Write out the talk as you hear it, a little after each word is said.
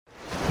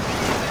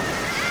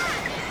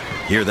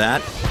Hear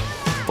that?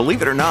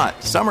 Believe it or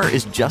not, summer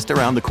is just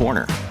around the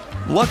corner.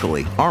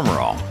 Luckily, Armor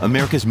All,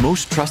 America's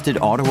most trusted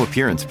auto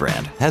appearance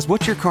brand, has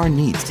what your car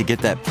needs to get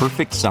that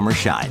perfect summer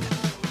shine.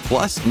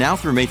 Plus, now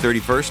through May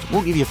 31st,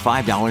 we'll give you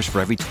 $5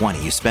 for every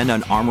 $20 you spend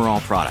on Armor All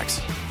products.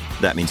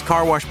 That means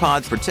car wash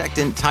pods,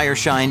 protectant, tire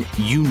shine,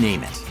 you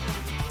name it.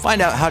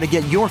 Find out how to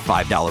get your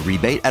 $5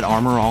 rebate at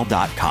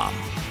armorall.com.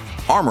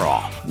 Armor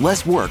All,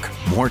 less work,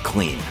 more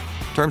clean.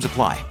 Terms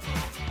apply.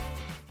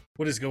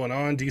 What is going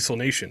on, Diesel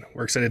Nation?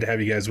 We're excited to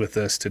have you guys with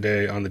us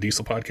today on the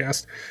Diesel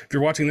Podcast. If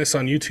you're watching this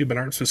on YouTube and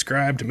aren't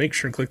subscribed, make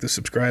sure and click the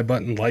subscribe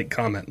button, like,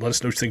 comment. Let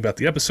us know what you think about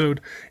the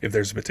episode. If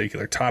there's a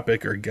particular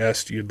topic or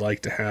guest you'd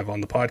like to have on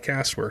the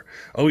podcast, we're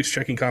always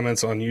checking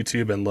comments on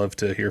YouTube and love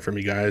to hear from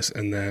you guys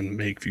and then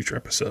make future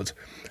episodes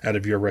out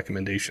of your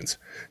recommendations.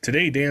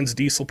 Today, Dan's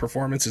Diesel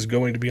Performance is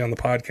going to be on the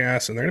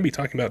podcast, and they're going to be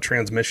talking about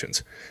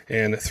transmissions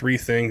and 3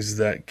 things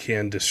that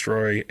can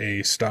destroy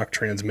a stock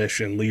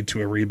transmission, lead to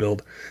a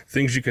rebuild,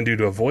 things you can do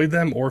to avoid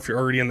them, or if you're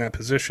already in that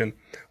position,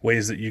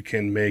 ways that you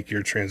can make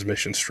your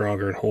transmission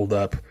stronger and hold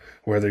up,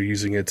 whether you're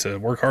using it to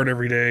work hard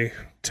every day,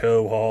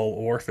 tow, haul,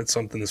 or if it's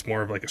something that's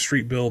more of like a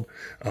street build,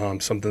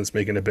 something that's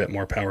making a bit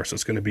more power. So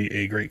it's going to be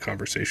a great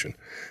conversation.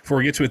 Before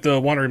we get to it though,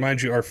 I want to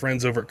remind you our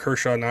friends over at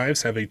Kershaw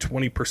Knives have a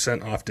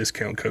 20% off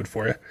discount code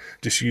for you.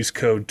 Just use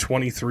code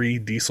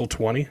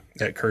 23diesel20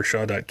 at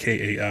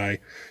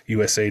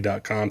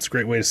kershaw.kaiusa.com. It's a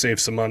great way to save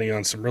some money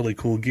on some really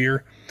cool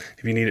gear.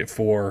 If you need it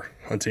for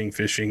hunting,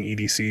 fishing,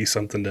 EDC,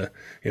 something to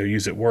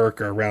use at work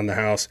or around the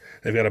house,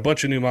 they've got a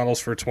bunch of new models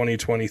for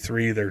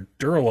 2023. Their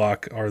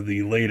Duralock are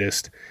the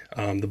latest.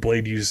 The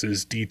blade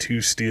uses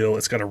D2 steel.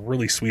 It's got a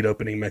really sweet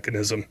opening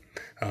mechanism.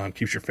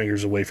 Keeps your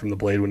fingers away from the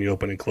blade when you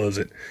open and close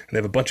it. And they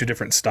have a bunch of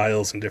different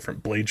styles and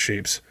different blade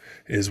shapes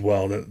as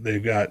well.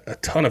 They've got a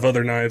ton of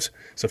other knives.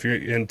 So if you're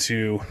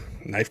into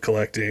knife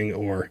collecting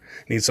or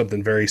need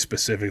something very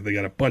specific, they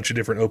got a bunch of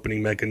different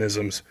opening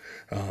mechanisms,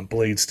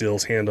 blade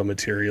steels, handle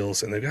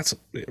materials, and they've got some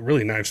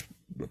really nice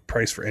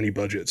price for any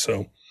budget.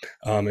 So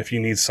if you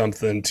need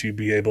something to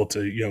be able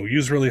to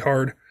use really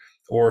hard,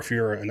 or if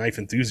you're a knife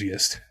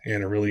enthusiast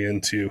and are really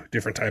into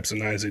different types of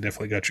knives, they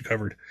definitely got you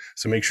covered.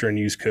 So make sure and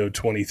use code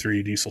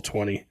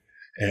 23diesel20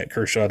 at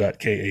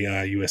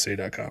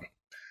kershaw.kaiusa.com.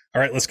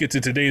 All right, let's get to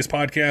today's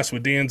podcast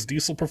with Dan's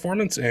Diesel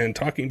Performance and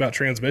talking about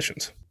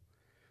transmissions.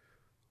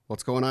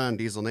 What's going on,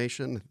 Diesel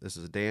Nation? This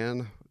is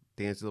Dan's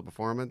Diesel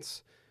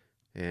Performance,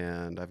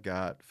 and I've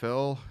got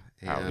Phil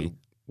and Howdy.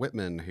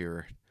 Whitman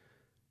here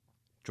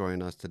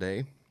joining us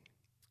today.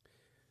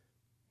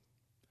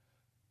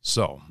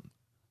 So,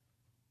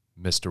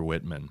 Mr.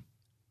 Whitman,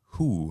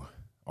 who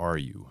are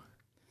you?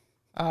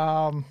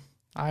 I'm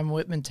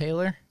Whitman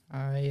Taylor.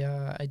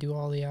 I do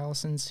all the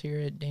Allisons here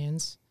at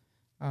Dan's.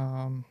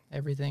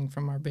 Everything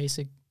from our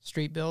basic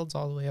street builds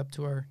all the way up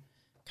to our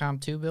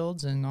Comp 2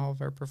 builds and all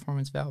of our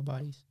performance valve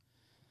bodies.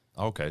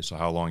 Okay, so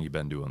how long you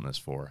been doing this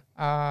for?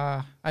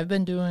 I've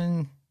been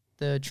doing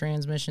the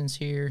transmissions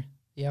here,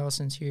 the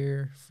Allisons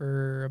here,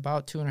 for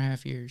about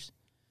 2.5 years.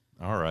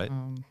 All right.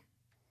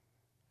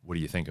 What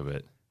do you think of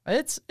it?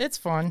 It's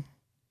fun.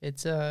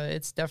 It's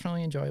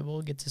definitely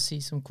enjoyable. Get to see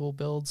some cool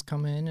builds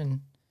come in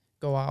and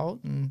go out,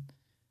 and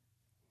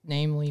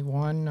namely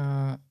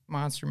one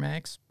Monster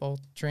Max. Both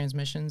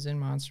transmissions in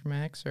Monster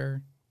Max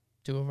are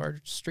 2 of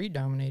our street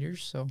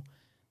dominators, so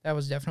that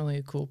was definitely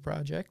a cool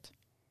project.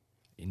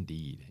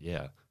 Indeed,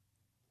 yeah.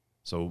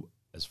 So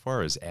as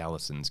far as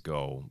Allisons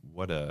go,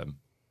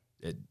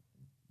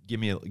 give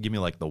me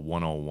like the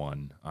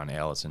 101 on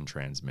Allison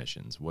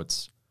transmissions.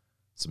 What's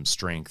some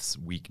strengths,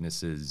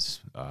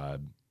 weaknesses,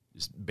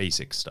 just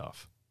basic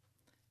stuff?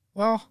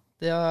 Well,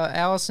 the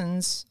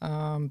Allisons,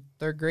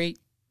 they're great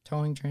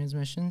towing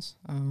transmissions.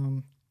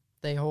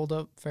 They hold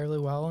up fairly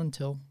well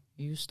until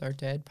you start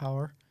to add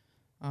power,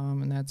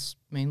 and that's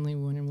mainly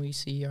when we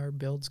see our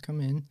builds come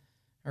in,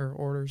 our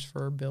orders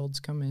for our builds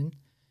come in.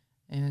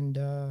 And,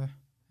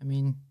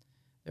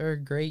 they're a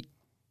great,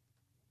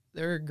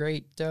 like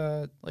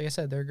I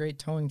said, they're a great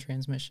towing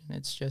transmission.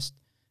 It's just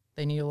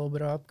they need a little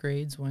bit of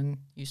upgrades when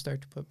you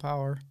start to put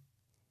power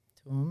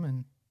to them.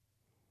 And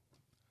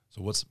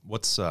so what's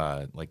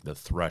like the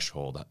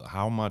threshold?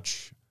 How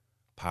much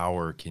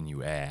power can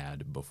you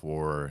add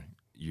before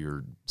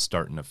you're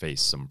starting to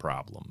face some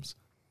problems?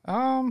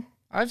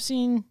 I've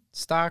seen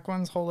stock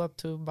ones hold up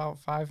to about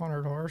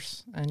 500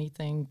 horse.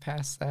 Anything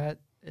past that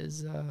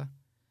is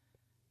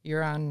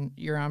you're on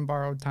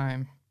borrowed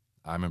time.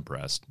 I'm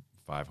impressed.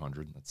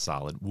 500, that's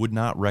solid. Would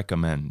not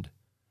recommend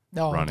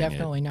running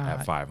definitely it not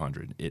at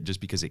 500. It just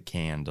because it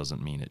can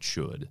doesn't mean it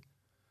should.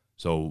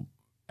 So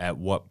at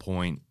what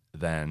point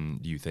then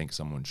do you think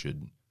someone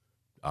should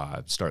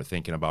start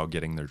thinking about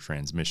getting their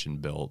transmission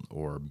built,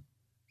 or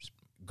just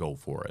go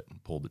for it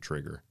and pull the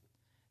trigger?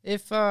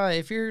 If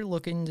you're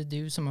looking to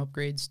do some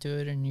upgrades to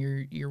it and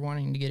you're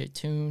wanting to get it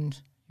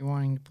tuned, you're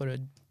wanting to put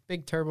a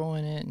big turbo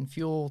in it and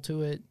fuel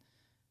to it,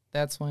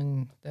 that's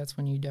when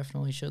you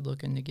definitely should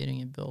look into getting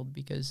it built,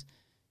 because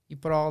you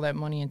put all that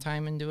money and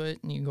time into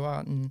it and you go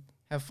out and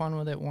have fun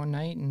with it one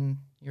night and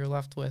you're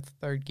left with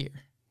third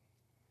gear.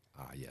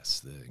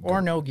 Yes.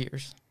 Or no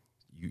gears.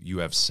 You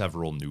have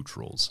several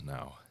neutrals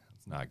now.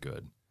 It's not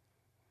good.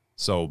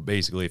 So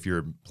basically, if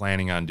you're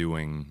planning on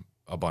doing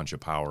a bunch of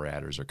power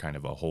adders or kind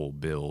of a whole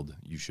build,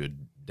 you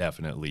should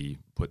definitely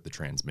put the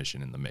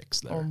transmission in the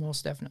mix there.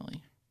 Almost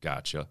definitely.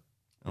 Gotcha.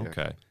 Yeah.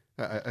 Okay.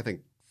 I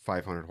think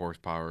 500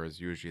 horsepower is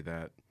usually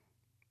that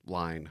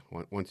line.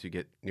 Once you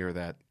get near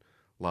that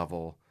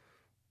level,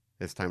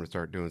 it's time to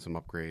start doing some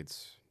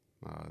upgrades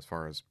as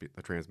far as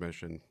the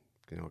transmission,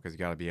 because you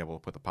got to be able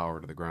to put the power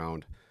to the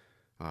ground.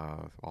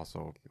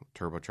 Also,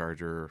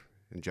 turbocharger,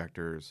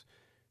 injectors,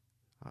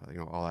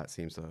 all that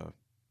seems to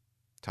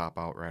top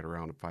out right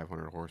around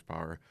 500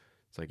 horsepower.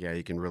 It's like, yeah,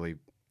 you can really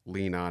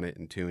lean on it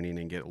in tuning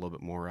and get a little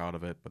bit more out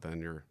of it, but then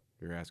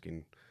you're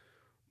asking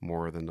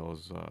more than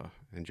those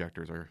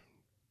injectors are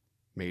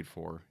made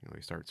for.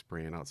 You start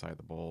spraying outside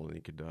the bowl, and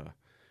you could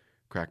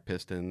crack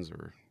pistons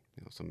or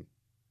some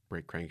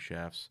break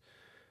crankshafts.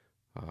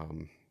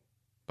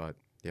 But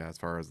yeah, as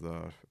far as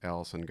the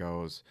Allison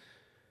goes,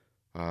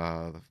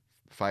 the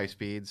 5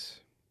 speeds,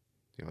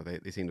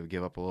 they seem to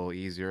give up a little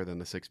easier than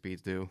the 6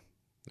 speeds do.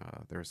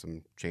 There are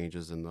some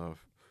changes in the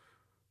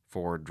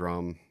forward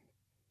drum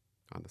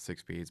on the 6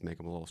 speeds, make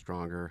them a little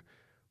stronger.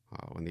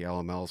 When the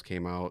LMLs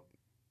came out,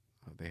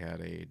 they had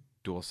a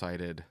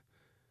dual-sided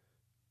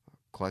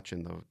clutch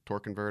in the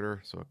torque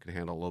converter, so it could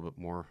handle a little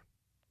bit more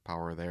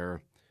power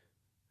there.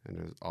 And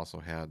it also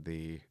had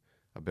the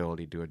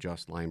ability to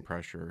adjust line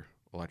pressure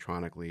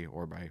electronically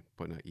or by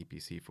putting an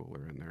EPC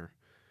fooler in there.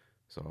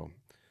 So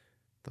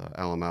the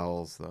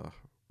LMLs, the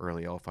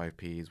early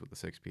L5Ps with the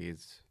 6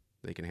 speeds,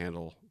 they can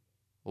handle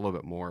a little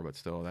bit more, but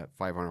still that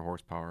 500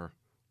 horsepower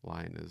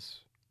line is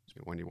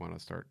when you want to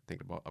start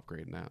thinking about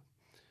upgrading that.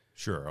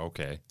 Sure.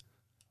 Okay.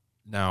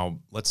 Now,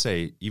 let's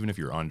say even if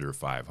you're under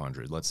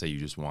 500, let's say you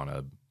just want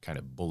to kind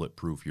of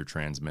bulletproof your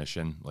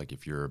transmission, like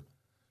if you're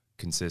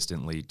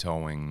consistently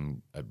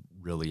towing a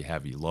really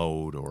heavy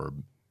load or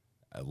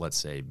let's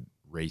say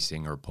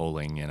racing or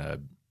pulling in a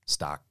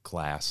stock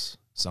class,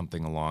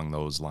 something along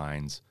those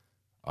lines,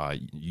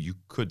 you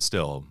could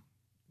still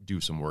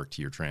do some work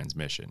to your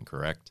transmission,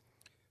 correct?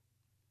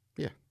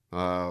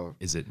 Yeah.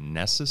 Is it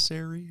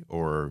necessary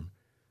or?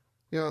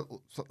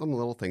 Some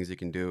little things you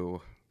can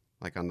do,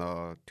 like on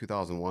the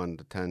 2001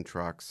 to 10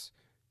 trucks,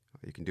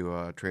 you can do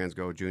a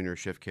Transgo Junior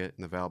shift kit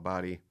in the valve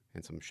body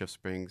and some shift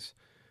springs.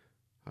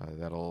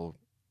 That'll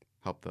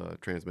help the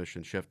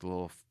transmission shift a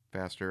little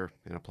faster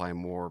and apply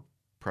more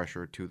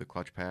pressure to the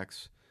clutch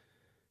packs.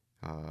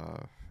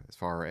 As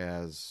far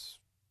as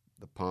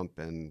the pump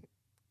and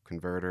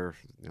converter,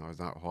 there's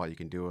not a whole lot you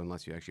can do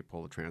unless you actually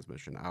pull the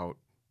transmission out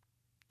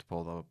to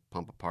pull the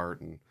pump apart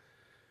and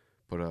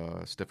put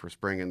a stiffer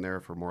spring in there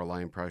for more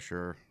line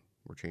pressure,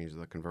 or change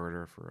the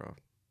converter for a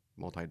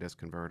multi-disc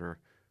converter.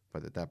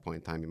 But at that point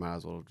in time, you might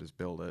as well just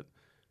build it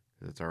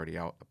because it's already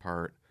out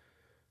apart.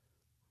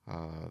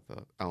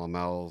 The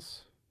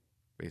LMLs,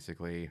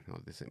 basically,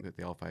 the same with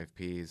the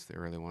L5Ps, the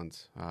early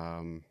ones.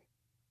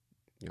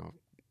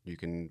 You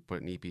can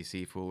put an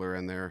EPC fooler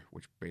in there,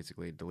 which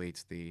basically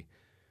deletes the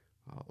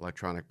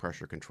electronic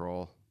pressure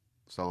control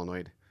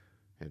solenoid.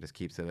 It just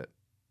keeps it at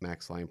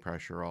max line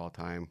pressure all the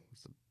time.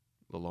 It's a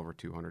little over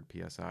 200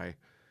 psi.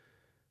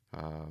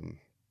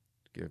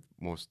 Give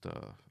most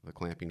the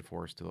clamping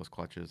force to those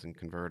clutches and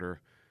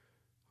converter.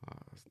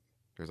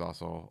 There's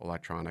also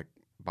electronic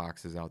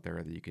boxes out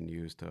there that you can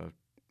use to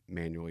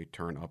manually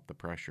turn up the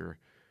pressure,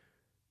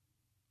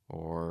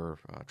 or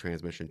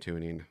transmission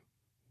tuning.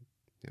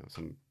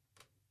 Some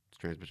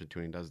transmission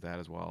tuning does that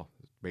as well.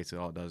 Basically,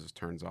 all it does is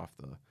turns off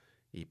the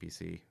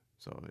EPC,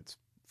 so it's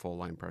full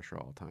line pressure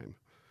all the time.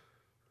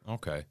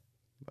 Okay.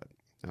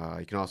 But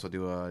you can also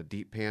do a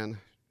deep pan.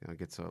 It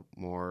gets a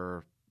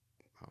more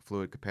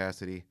fluid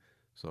capacity.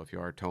 So if you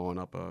are towing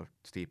up a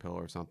steep hill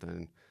or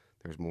something,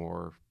 there's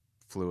more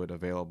fluid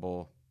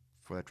available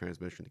for that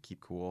transmission to keep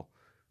cool,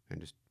 and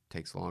just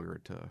takes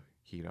longer to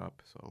heat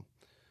up. So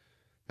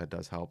that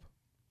does help.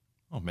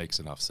 Oh, makes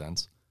enough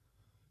sense.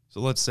 So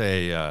let's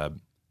say I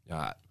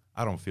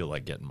don't feel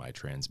like getting my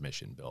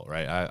transmission built,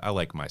 right? I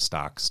like my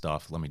stock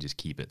stuff. Let me just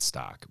keep it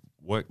stock.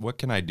 What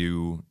can I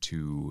do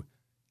to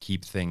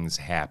keep things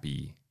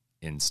happy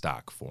in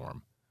stock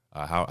form?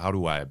 How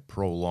do I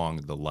prolong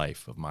the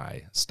life of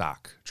my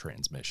stock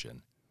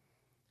transmission?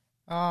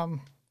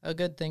 A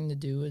good thing to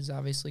do is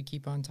obviously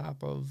keep on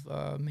top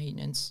of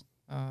maintenance,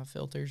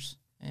 filters,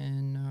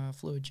 and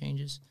fluid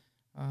changes.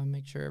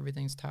 Make sure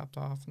everything's topped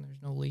off and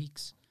there's no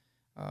leaks.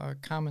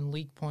 Common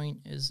leak point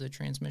is the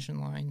transmission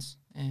lines,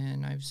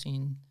 and I've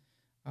seen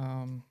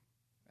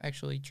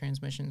actually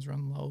transmissions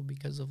run low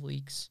because of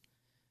leaks.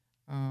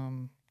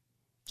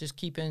 Just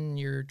keeping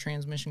your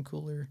transmission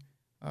cooler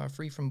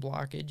free from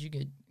blockage. You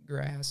get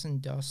grass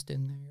and dust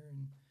in there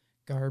and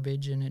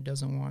garbage, and it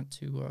doesn't want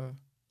to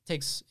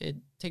it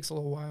takes a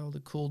little while to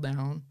cool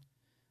down.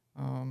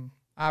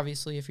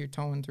 Obviously, if you're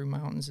towing through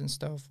mountains and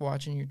stuff,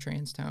 watching your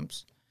trans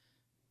temps,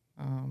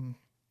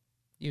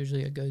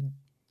 usually a good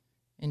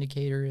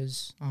indicator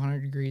is 100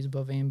 degrees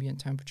above ambient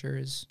temperature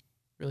is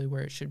really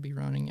where it should be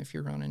running. If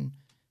you're running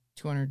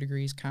 200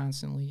 degrees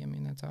constantly, I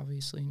mean, that's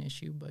obviously an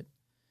issue, but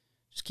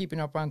just keeping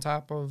up on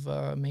top of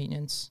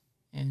maintenance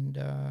and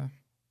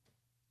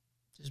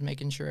just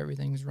making sure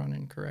everything's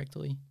running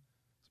correctly.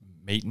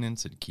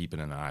 Maintenance and keeping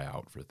an eye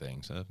out for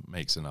things. That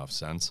makes enough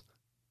sense.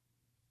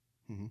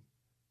 Mm-hmm.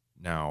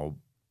 Now,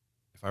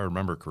 if I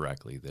remember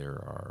correctly, there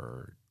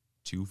are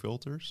 2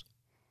 filters.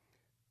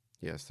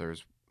 Yes,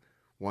 there's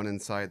one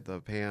inside the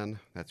pan.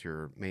 That's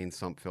your main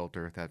sump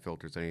filter. That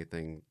filters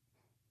anything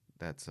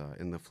that's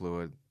in the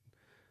fluid.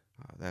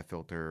 That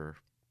filter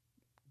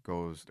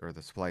goes, or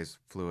the supplies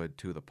fluid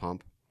to the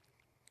pump.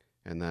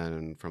 And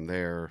then from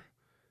there,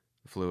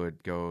 the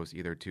fluid goes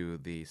either to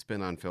the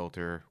spin-on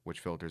filter, which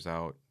filters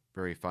out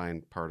very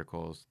fine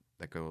particles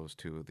that goes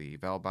to the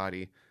valve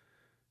body,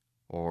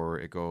 or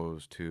it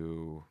goes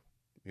to,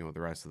 the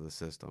rest of the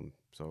system.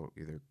 So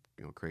either,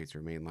 creates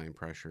your mainline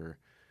pressure,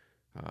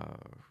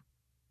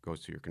 goes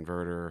to your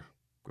converter,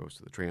 goes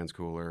to the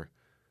transcooler,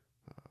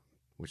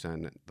 which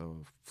then the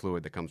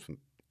fluid that comes from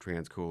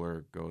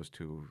transcooler goes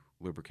to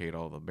lubricate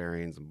all the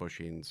bearings and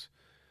bushings.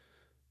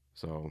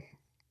 So,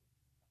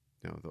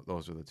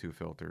 those are the 2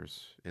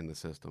 filters in the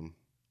system.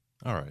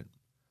 All right.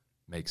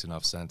 Makes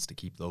enough sense to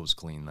keep those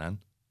clean then.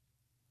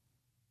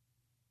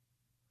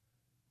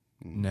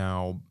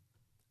 Now,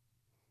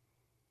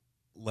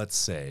 let's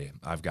say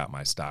I've got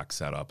my stock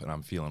set up and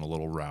I'm feeling a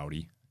little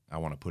rowdy. I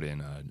want to put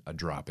in a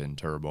drop-in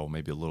turbo,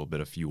 maybe a little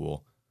bit of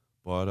fuel,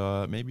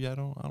 but maybe I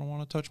don't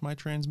want to touch my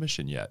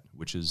transmission yet,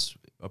 which is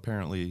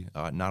apparently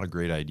not a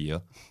great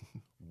idea.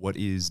 What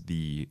is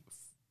the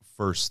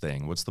first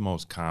thing? What's the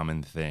most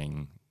common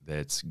thing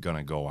that's going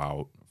to go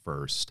out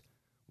first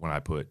when I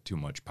put too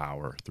much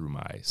power through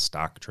my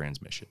stock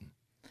transmission?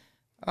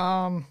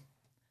 I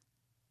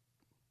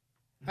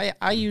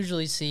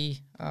usually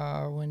see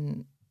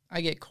when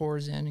I get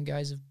cores in and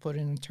guys have put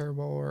in a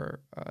turbo or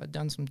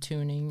done some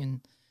tuning and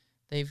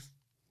they've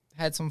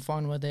had some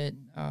fun with it.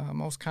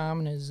 Most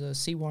common is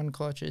C1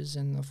 clutches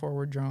in the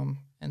forward drum,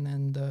 and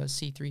then the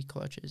C3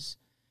 clutches.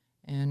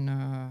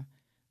 And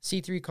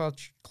C3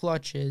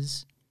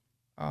 clutches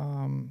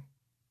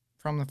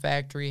from the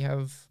factory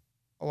have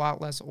a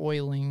lot less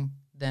oiling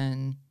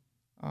than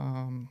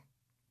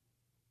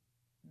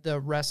the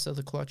rest of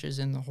the clutches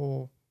in the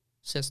whole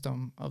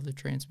system of the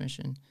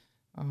transmission.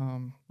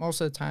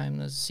 Most of the time,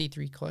 the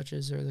C3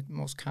 clutches are the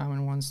most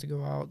common ones to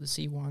go out. The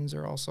C1s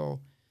are also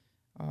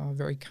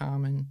very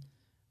common.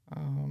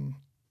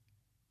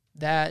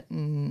 That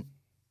and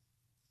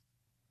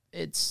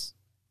it's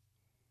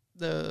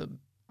the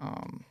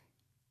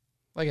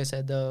like I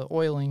said, the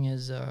oiling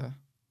is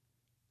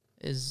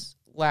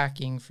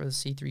lacking for the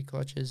C3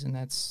 clutches, and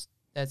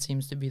that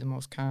seems to be the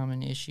most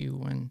common issue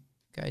when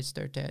guys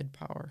start to add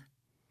power.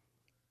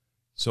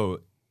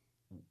 So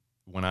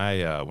when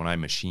I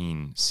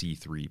machine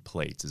C3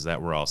 plates, is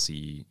that where I'll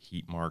see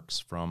heat marks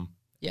from?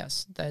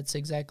 Yes, that's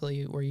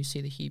exactly where you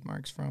see the heat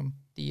marks from.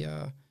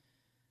 The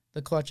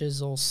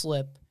clutches will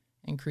slip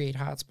and create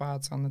hot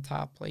spots on the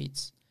top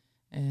plates,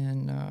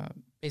 and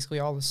basically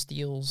all the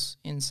steels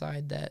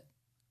inside that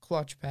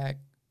clutch pack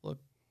look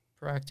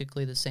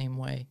practically the same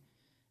way.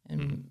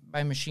 And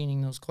by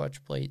machining those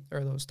clutch plate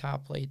or those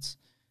top plates,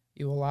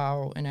 you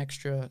allow an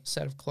extra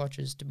set of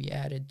clutches to be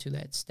added to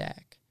that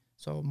stack.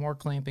 So more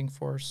clamping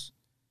force,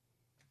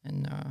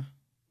 and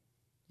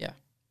yeah.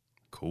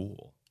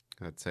 Cool.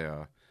 I'd say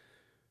an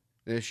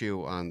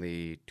issue on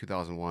the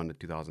 2001 to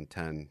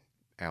 2010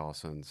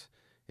 Allisons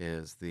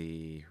is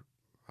the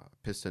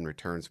piston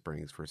return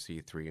springs for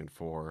C3 and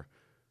 4.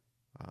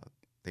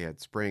 They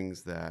had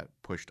springs that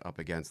pushed up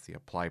against the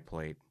apply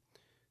plate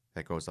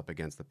that goes up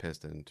against the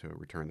piston to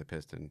return the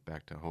piston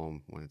back to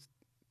home when it's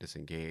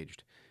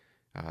disengaged.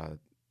 The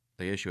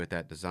issue with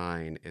that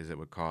design is it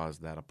would cause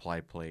that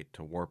apply plate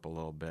to warp a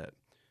little bit,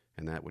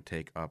 and that would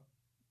take up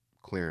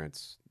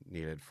clearance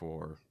needed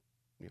for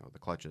the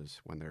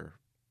clutches when they're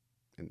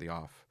in the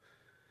off.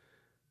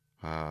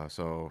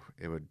 So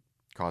it would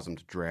cause them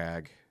to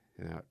drag,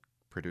 and that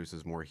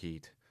produces more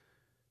heat.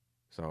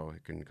 So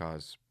it can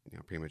cause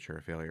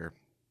premature failure.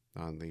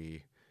 On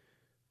the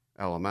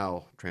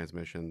LML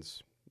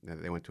transmissions,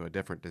 they went to a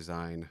different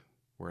design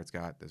where it's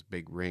got this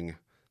big ring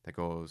that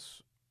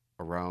goes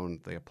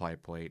around the apply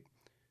plate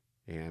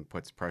and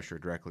puts pressure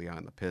directly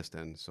on the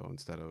piston. So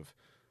instead of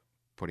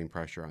putting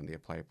pressure on the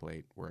apply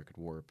plate where it could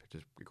warp,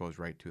 it goes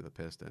right to the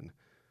piston.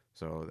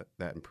 So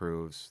that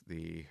improves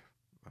the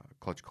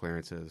clutch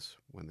clearances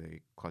when the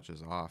clutch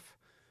is off,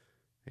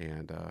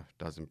 and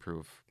does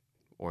improve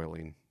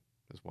oiling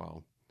as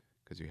well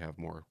because you have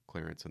more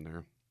clearance in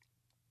there.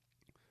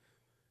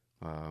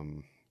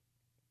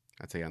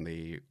 I'd say on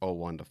the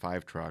 01 to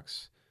 5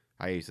 trucks,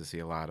 I used to see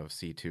a lot of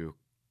C2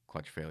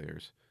 clutch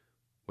failures,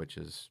 which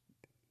is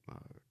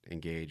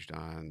engaged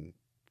on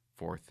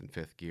 4th and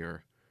 5th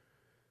gear.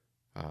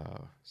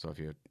 So if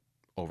you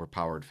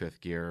overpowered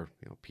 5th gear,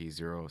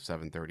 P0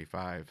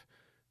 735,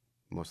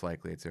 most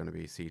likely it's going to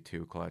be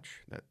C2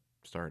 clutch that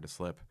started to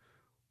slip.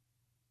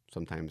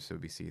 Sometimes it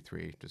would be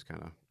C3, just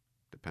kind of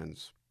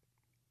depends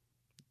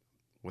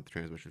what the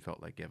transmission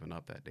felt like giving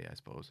up that day, I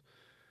suppose.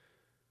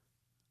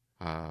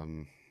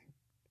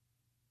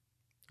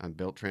 on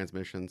built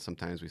transmissions,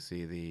 sometimes we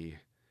see the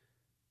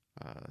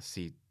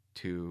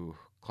C2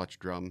 clutch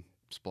drum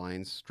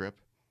splines strip.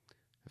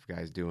 If a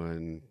guy's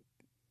doing,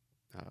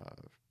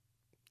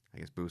 I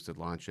guess, boosted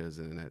launches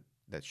and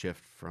that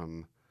shift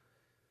from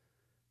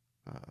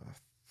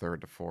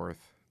third to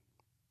fourth,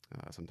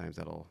 sometimes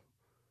that'll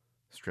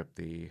strip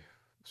the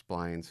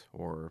splines,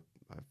 or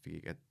if you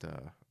get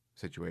a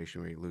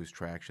situation where you lose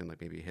traction,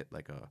 like maybe you hit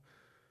like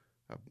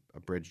a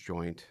bridge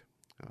joint,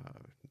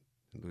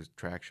 lose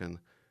traction,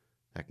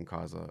 that can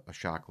cause a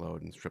shock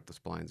load and strip the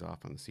splines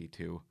off on the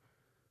C2.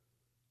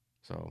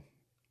 So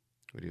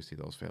we do see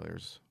those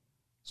failures.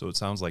 So it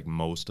sounds like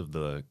most of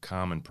the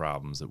common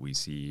problems that we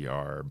see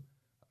are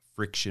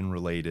friction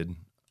related,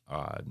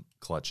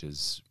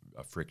 clutches,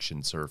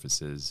 friction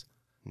surfaces,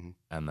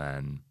 and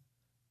then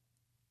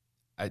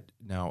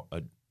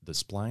the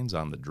splines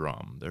on the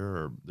drum.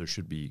 There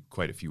should be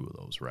quite a few of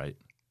those, right?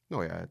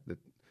 Oh yeah,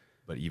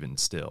 but even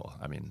still,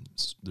 I mean,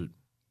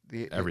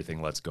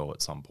 everything lets go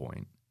at some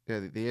point.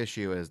 Yeah, the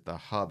issue is the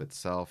hub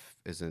itself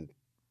isn't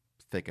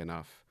thick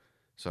enough.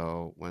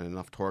 So when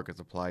enough torque is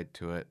applied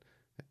to it,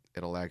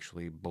 it'll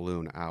actually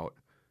balloon out,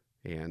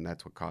 and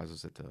that's what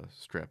causes it to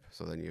strip.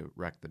 So then you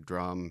wreck the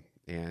drum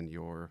and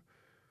your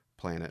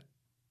planet.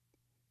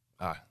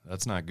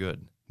 That's not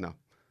good. No.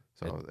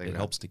 So it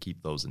helps to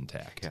keep those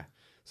intact. Yeah.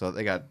 So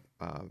they got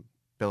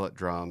billet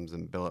drums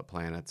and billet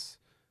planets.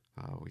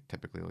 We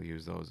typically will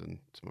use those in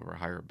some of our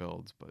higher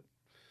builds, but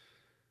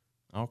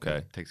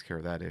it takes care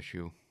of that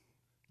issue.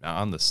 Now,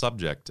 on the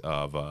subject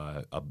of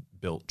a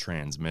built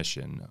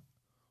transmission,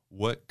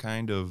 what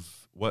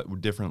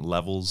different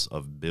levels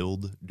of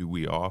build do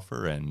we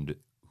offer, and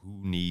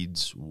who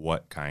needs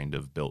what kind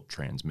of built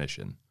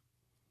transmission?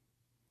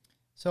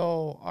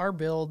 So our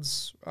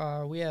builds,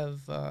 we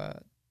have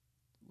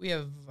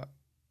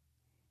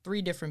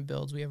 3 different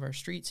builds. We have our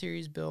Street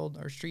Series build,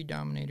 our Street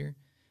Dominator.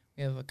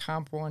 We have a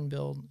Comp 1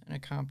 build and a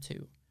Comp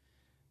 2.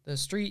 The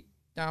Street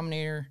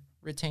Dominator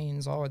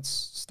retains all its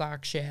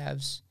stock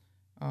shafts.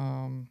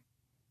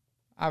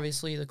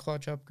 Obviously, the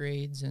clutch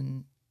upgrades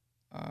and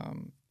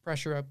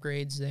pressure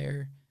upgrades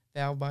there,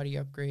 valve body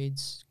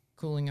upgrades,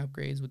 cooling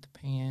upgrades with the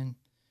pan,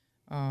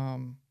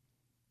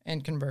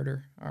 and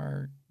converter,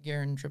 our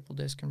Garand triple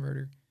disc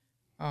converter.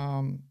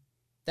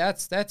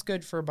 That's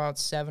good for about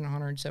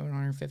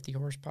 750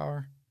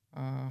 horsepower.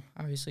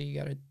 Obviously, you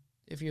got to,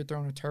 if you're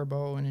throwing a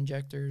turbo and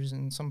injectors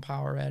and some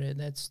power at it,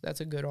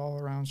 that's a good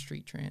all-around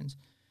street trans.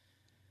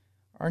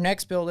 Our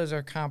next build is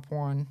our Comp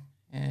 1,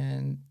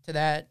 and to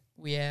that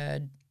we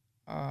add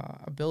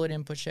a billet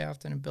input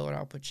shaft and a billet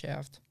output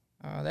shaft.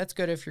 That's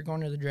good if you're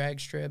going to the drag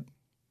strip,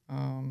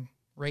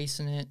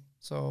 racing it.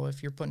 So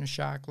if you're putting a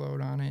shock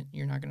load on it,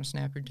 you're not going to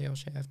snap your tail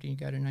shaft, and you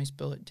got a nice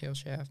billet tail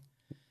shaft.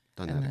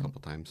 Done that a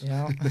couple times.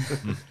 Yeah.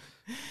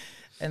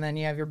 And then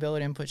you have your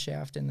billet input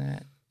shaft in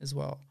that as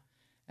well.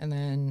 And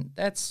then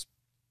that's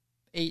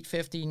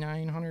 850,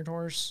 900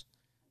 horse.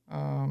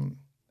 And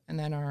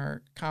then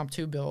our Comp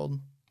 2 build,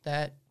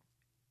 that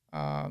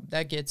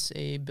gets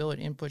a billet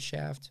input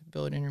shaft,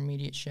 billet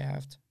intermediate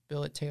shaft,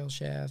 billet tail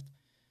shaft,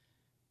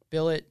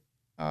 billet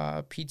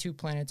P2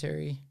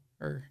 planetary,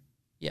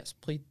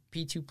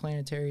 P2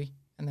 planetary,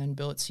 and then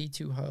billet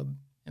C2 hub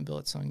and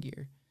billet sun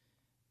gear.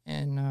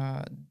 And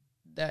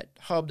that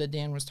hub that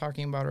Dan was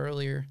talking about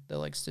earlier that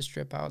likes to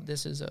strip out,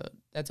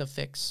 that's a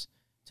fix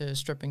to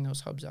stripping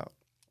those hubs out.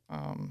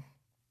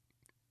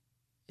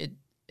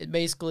 It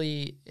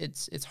basically,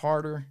 it's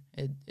harder.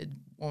 It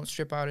won't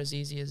strip out as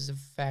easy as the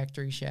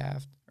factory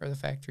shaft or the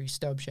factory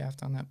stub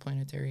shaft on that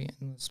planetary,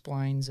 and the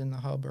splines in the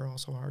hub are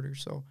also harder.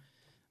 So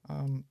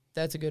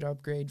that's a good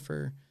upgrade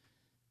for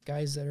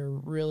guys that are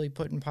really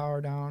putting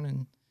power down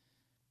and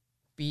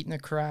beating the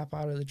crap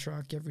out of the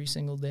truck every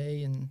single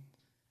day. And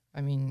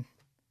I mean,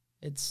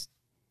 it's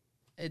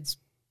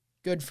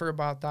good for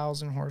about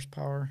 1,000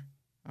 horsepower,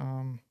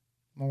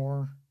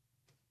 more,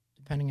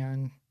 depending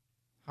on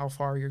how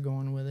far you're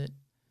going with it.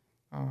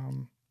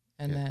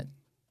 That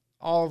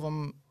all of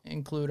them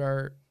include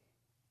our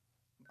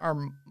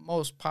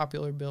most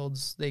popular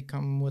builds. They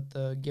come with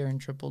the Garand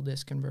triple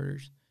disc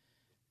converters.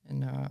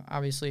 And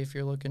obviously, if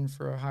you're looking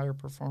for a higher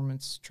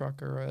performance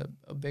truck or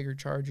a bigger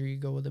charger, you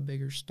go with a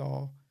bigger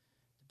stall,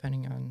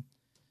 depending on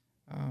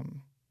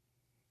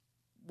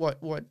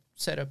what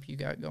setup you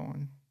got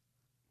going.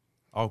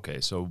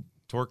 Okay, so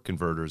torque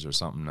converters are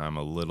something I'm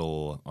a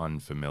little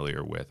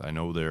unfamiliar with. I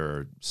know there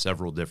are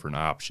several different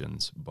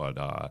options,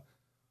 but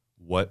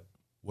what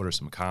are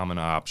some common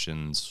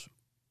options?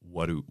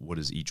 What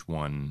does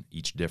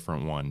each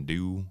different one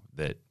do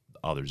that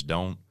others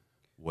don't?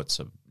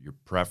 What's your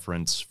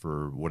preference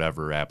for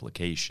whatever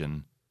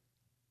application?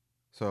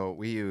 So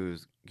we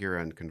use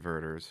Garand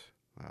converters.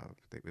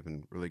 They've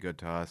been really good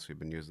to us. We've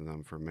been using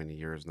them for many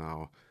years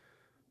now.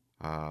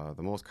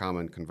 The most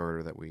common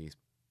converter that we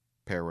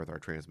pair with our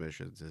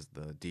transmissions is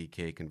the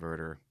DK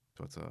converter.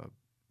 So it's a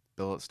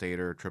billet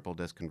stator triple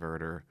disc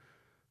converter.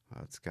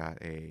 It's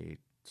got a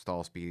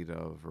stall speed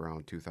of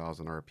around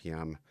 2,000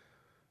 RPM,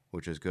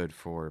 which is good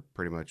for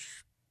pretty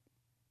much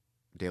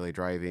daily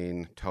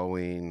driving,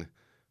 towing,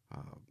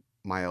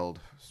 mild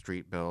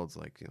street builds,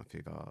 like if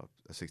you got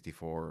a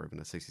 64 or even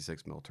a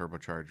 66 mil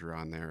turbocharger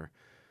on there,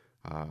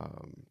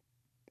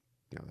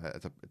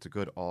 it's a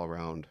good all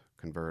around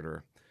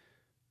converter.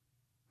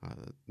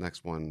 The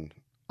next one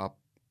up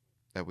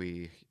that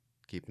we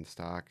keep in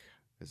stock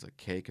is a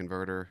K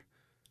converter.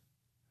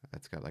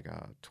 It's got like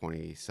a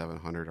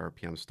 2,700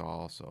 RPM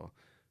stall. So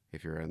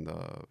if you're in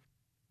the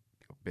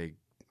big,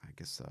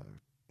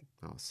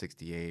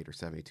 68 or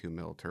 72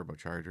 mil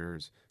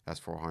turbochargers,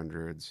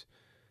 S400s,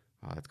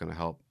 it's going to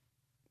help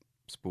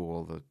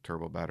spool the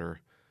turbo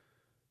better.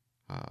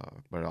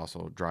 But it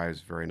also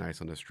drives very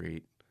nice on the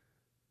street.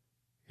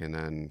 And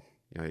then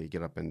you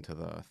get up into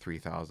the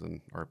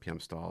 3,000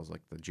 RPM stalls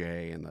like the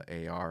J and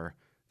the AR.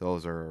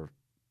 Those are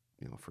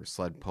for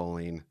sled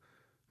pulling,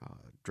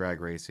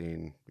 drag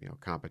racing,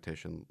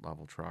 competition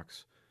level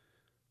trucks.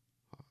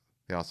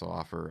 They also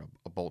offer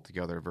a bolt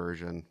together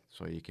version,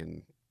 so you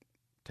can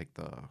take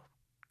the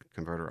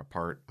converter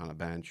apart on a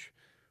bench,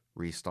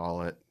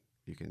 restall it.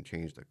 You can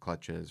change the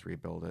clutches,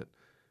 rebuild it.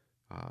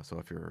 So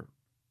if you're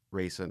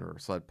racing or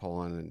sled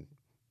pulling, and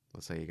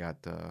let's say you got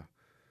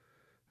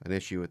an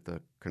issue with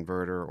the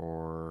converter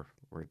or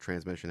the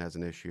transmission has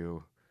an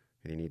issue,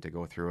 and you need to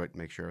go through it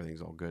and make sure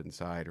everything's all good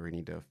inside, or you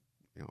need to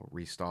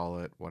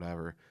restall it,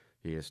 whatever,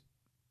 you just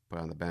put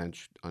it on the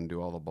bench,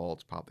 undo all the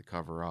bolts, pop the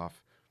cover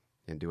off,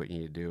 and do what you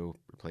need to do,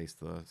 replace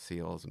the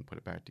seals and put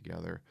it back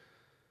together.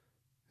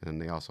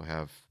 And they also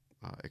have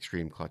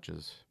extreme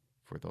clutches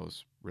for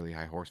those really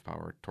high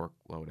horsepower torque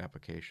load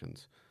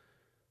applications.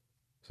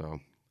 So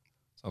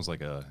sounds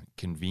like a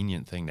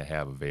convenient thing to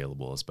have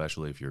available,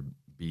 especially if you're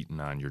beating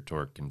on your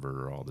torque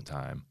converter all the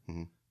time.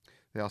 Mm-hmm.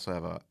 They also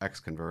have a X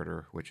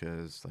converter, which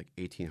is like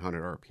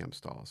 1,800 RPM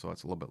stall, so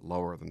it's a little bit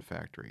lower than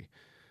factory.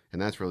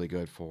 And that's really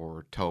good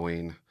for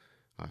towing.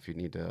 If you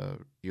need to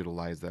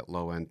utilize that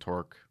low end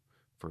torque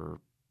for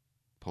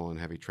pulling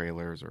heavy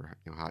trailers or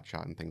hot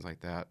shot and things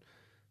like that,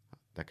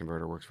 that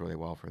converter works really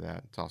well for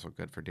that. It's also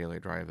good for daily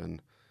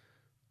driving.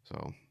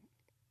 So,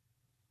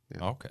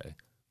 yeah. Okay.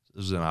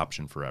 This is an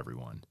option for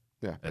everyone.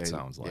 Yeah. It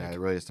sounds like. Yeah, it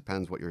really just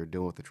depends what you're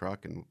doing with the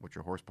truck and what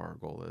your horsepower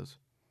goal is.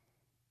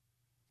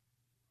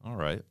 All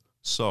right.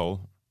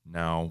 So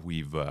now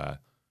we've got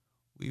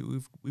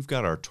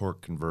our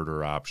torque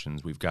converter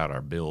options. We've got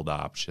our build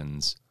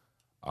options.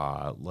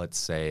 Let's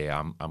say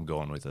I'm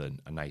going with a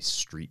nice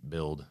street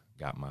build.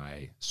 Got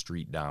my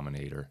street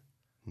Dominator.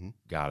 Mm-hmm.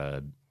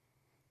 Got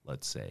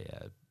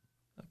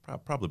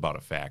probably about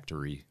a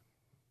factory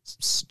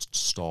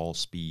stall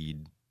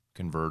speed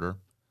converter.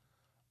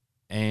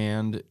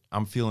 And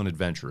I'm feeling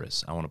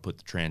adventurous. I want to put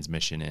the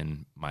transmission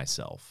in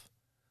myself.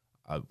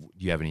 Do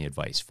you have any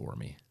advice for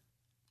me?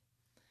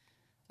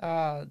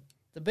 The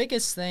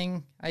biggest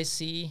thing I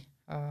see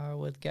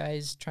with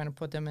guys trying to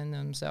put them in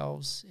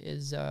themselves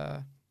is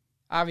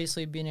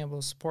obviously being able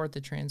to support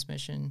the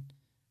transmission,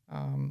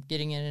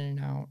 getting in and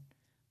out.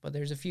 But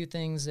there's a few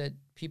things that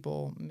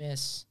people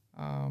miss.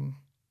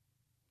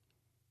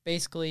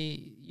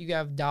 Basically, you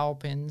have dowel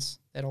pins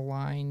that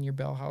align your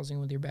bell housing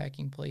with your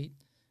backing plate.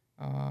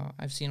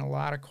 I've seen a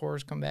lot of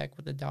cores come back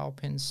with the dowel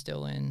pins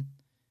still in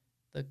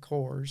the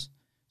cores.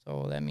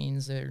 So that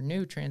means their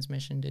new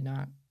transmission did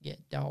not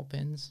get dowel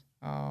pins.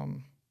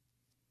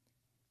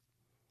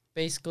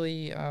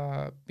 Basically,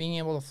 being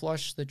able to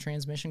flush the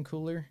transmission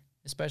cooler,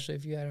 especially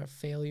if you had a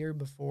failure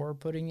before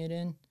putting it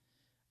in,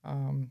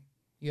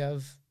 you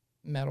have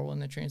metal in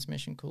the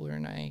transmission cooler.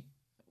 And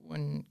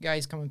when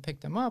guys come and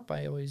pick them up,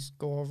 I always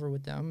go over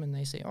with them and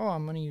they say, oh,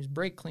 I'm going to use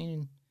brake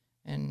cleaning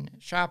and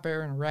shop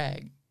air and a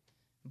rag.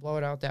 Blow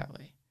it out that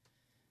way.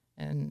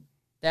 And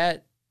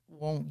that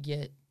won't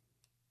get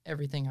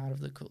everything out of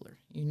the cooler.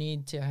 You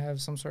need to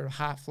have some sort of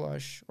hot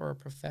flush or a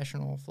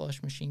professional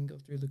flush machine go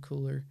through the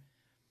cooler,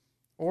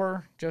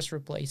 or just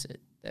replace it.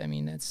 I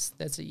mean, that's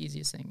the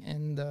easiest thing.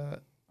 And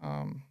the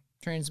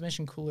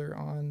transmission cooler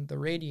on the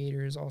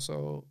radiator is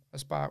also a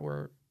spot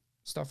where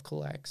stuff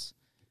collects.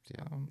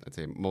 Yeah, I'd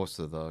say most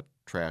of the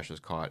trash is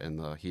caught in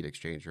the heat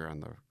exchanger on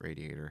the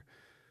radiator.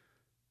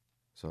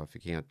 So if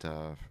you can't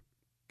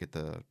get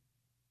the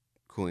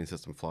cooling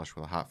system flush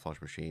with a hot flush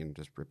machine,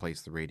 just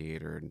replace the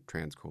radiator and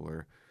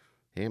transcooler.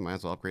 Hey, might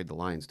as well upgrade the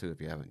lines too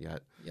if you haven't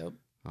yet. Yep.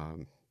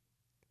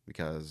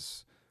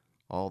 Because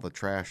all the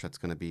trash that's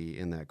going to be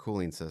in that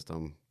cooling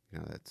system,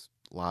 that's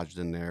lodged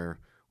in there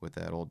with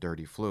that old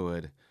dirty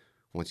fluid.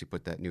 Once you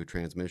put that new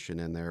transmission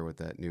in there with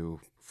that new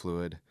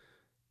fluid,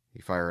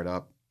 you fire it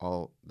up,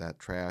 all that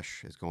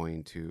trash is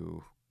going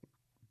to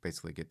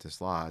basically get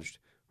dislodged,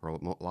 or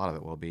a lot of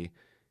it will be,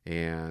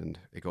 and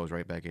it goes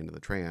right back into the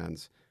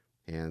trans.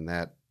 And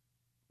that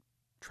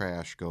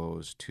trash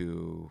goes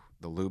to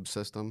the lube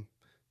system.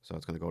 So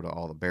it's going to go to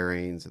all the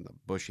bearings and the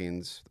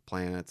bushings, the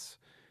planets,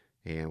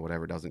 and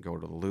whatever doesn't go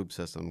to the lube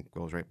system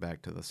goes right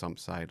back to the sump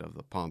side of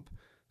the pump.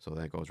 So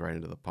then it goes right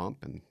into the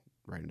pump and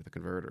right into the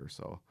converter.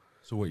 So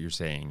what you're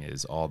saying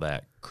is all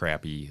that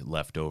crappy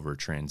leftover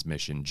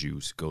transmission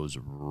juice goes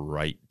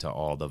right to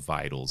all the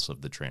vitals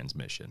of the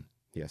transmission.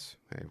 Yes.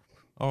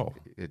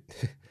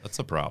 That's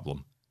a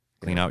problem.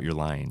 Clean out your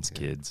lines,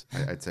 kids.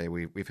 I'd say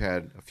we've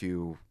had a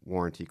few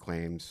warranty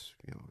claims.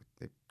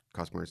 The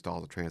customer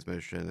installs a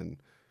transmission and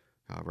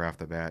right off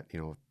the bat,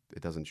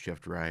 it doesn't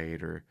shift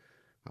right, or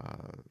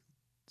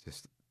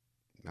just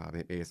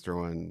maybe it's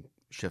throwing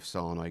shift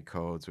solenoid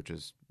codes, which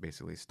is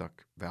basically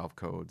stuck valve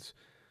codes.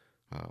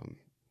 A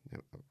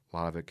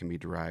lot of it can be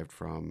derived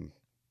from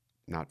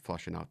not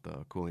flushing out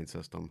the cooling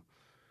system.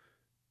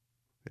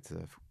 It's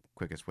the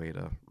quickest way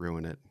to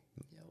ruin it,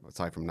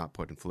 aside from not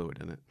putting fluid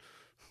in it.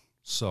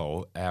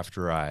 So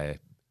after I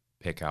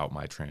pick out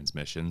my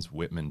transmissions,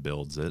 Whitman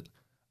builds it.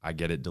 I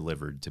get it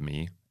delivered to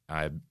me.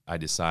 I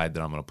decide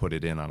that I'm going to put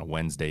it in on a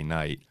Wednesday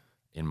night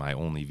in my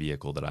only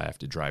vehicle that I have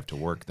to drive to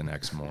work the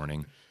next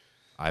morning.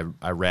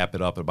 I wrap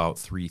it up about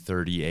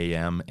 3:30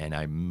 a.m., and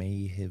I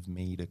may have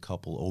made a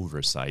couple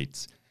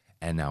oversights,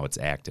 and now it's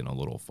acting a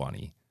little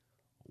funny.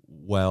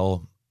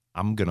 Well,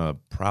 I'm going to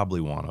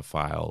probably want to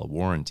file a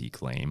warranty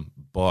claim,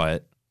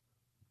 but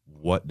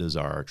what does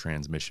our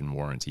transmission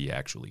warranty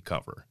actually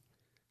cover?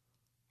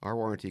 Our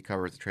warranty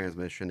covers the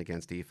transmission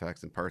against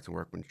defects in parts and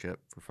workmanship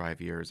for 5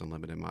 years,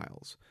 unlimited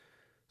miles.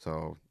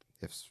 So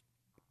if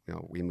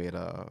we made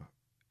a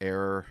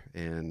error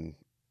in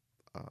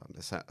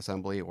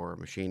assembly or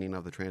machining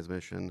of the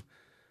transmission,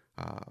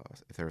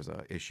 if there's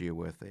an issue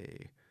with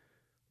a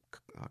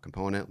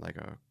component like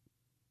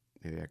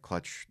maybe a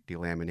clutch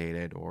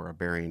delaminated or a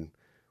bearing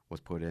was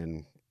put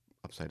in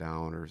upside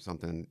down or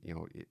something,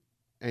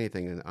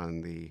 anything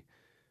on the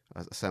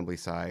assembly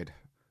side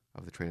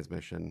of the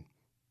transmission,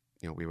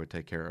 we would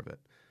take care of it.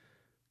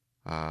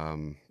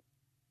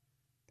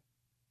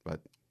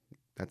 But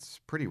that's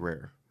pretty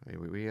rare.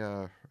 We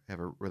have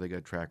a really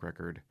good track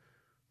record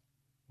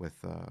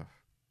with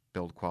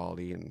build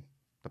quality, and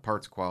the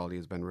parts quality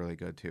has been really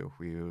good too.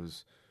 We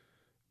use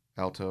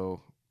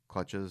Alto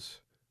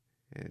clutches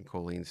and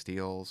Colleen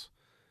steels,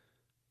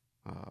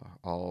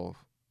 all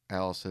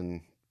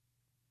Allison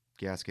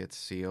gaskets,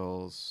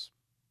 seals,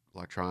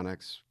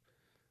 electronics.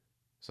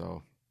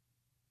 So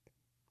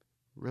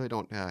really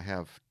don't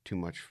have too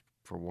much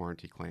for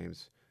warranty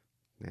claims.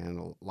 And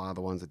a lot of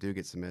the ones that do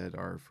get submitted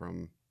are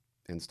from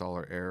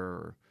installer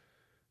error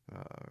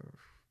or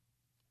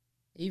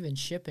even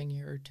shipping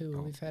error too.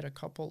 We've had a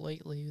couple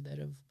lately that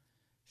have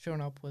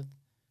shown up with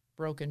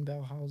broken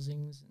bell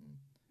housings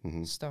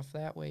and stuff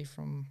that way,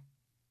 from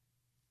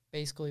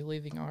basically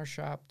leaving our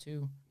shop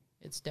to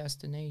its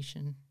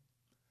destination.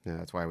 Yeah,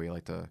 that's why we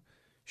like to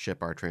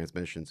ship our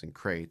transmissions in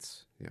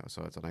crates.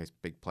 So it's a nice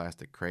big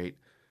plastic crate.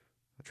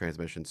 The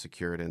transmission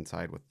secured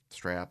inside with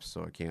straps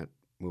so it can't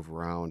move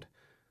around.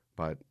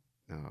 But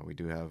we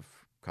do have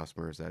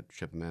customers that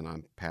ship them in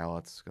on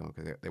pallets because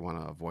they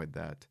want to avoid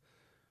that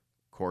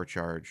core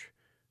charge.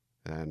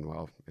 And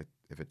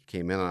if it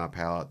came in on a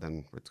pallet,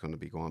 then it's going to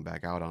be going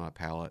back out on a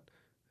pallet,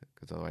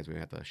 because otherwise we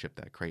have to ship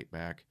that crate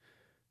back.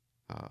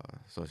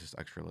 So it's just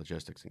extra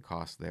logistics and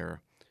costs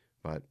there.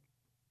 But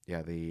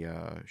yeah, the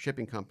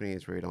shipping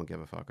companies really don't give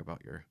a fuck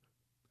about your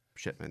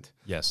shipment.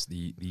 Yes,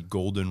 the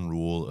golden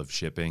rule of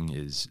shipping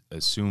is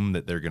assume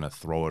that they're going to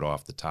throw it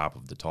off the top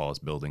of the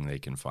tallest building they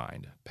can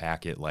find.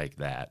 Pack it like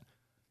that,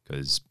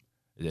 because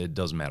it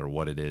doesn't matter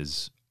what it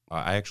is.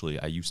 I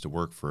used to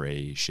work for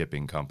a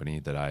shipping company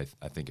that I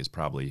think is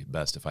probably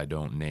best if I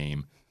don't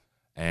name.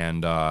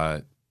 And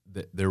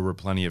there were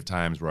plenty of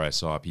times where I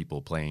saw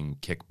people playing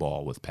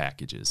kickball with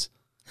packages.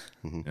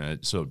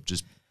 So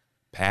just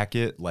pack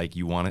it like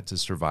you want it to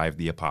survive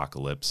the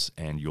apocalypse,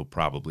 and you'll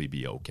probably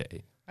be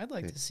okay. I'd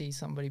like to see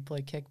somebody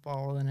play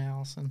kickball in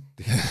Allison.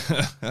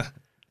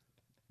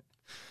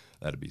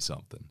 That'd be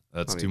something.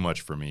 That's too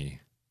much for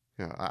me.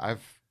 Yeah,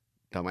 I've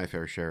done my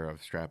fair share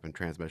of strapping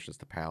transmissions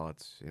to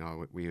pallets.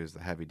 We use the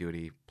heavy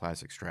duty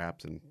plastic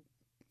straps and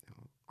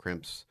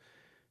crimps.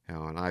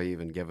 And I've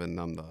even given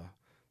them the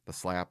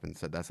slap and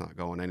said that's not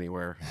going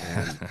anywhere.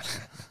 And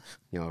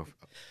a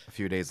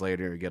few days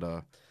later, you get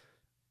an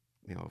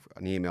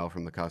email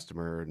from the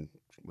customer and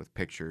with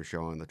pictures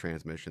showing the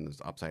transmission is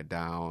upside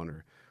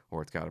down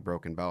or it's got a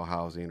broken bell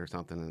housing or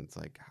something, and it's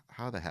like,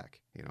 how the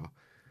heck,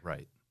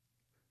 Right.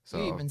 So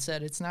You even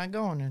said it's not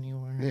going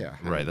anywhere. yeah,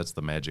 Right, that's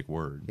the magic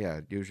word.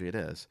 yeah, usually it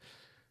is.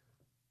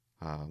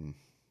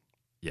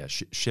 Yeah,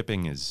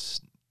 shipping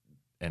is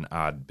an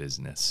odd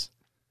business.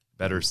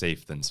 Better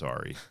safe than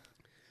sorry,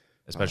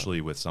 especially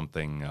with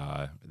something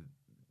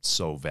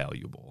so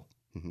valuable.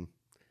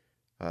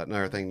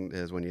 Another thing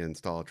is when you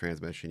install a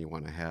transmission, you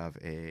want to have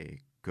a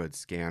good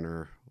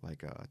scanner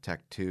like a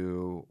Tech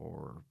 2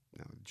 or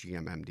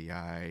GM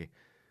MDI.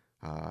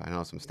 I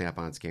know some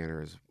Snap-on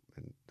scanners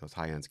and those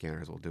high-end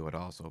scanners will do it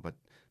also, but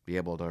be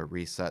able to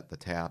reset the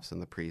taps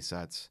and the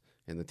presets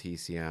in the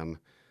TCM,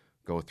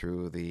 go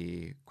through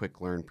the quick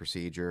learn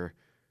procedure.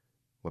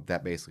 What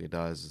that basically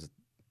does is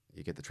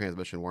you get the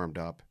transmission warmed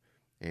up,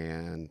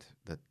 and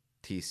the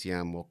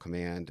TCM will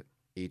command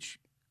each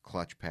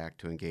clutch pack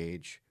to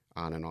engage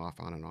on and off,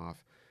 on and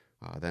off.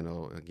 Then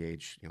it'll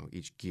engage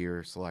each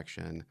gear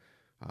selection.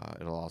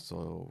 It'll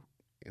also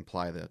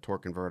imply the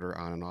torque converter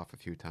on and off a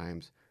few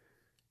times.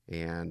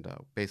 And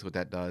basically what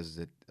that does is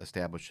it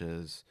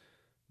establishes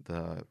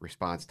the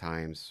response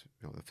times,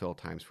 the fill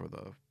times for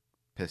the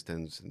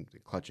pistons and the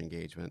clutch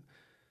engagement,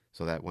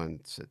 so that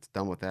once it's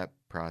done with that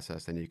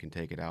process, then you can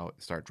take it out,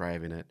 start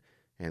driving it,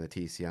 and the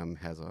TCM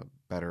has a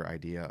better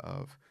idea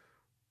of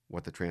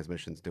what the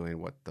transmission's doing,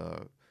 what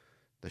the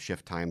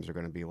shift times are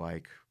going to be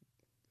like,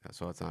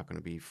 so it's not going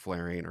to be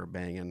flaring or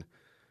banging,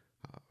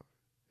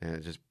 and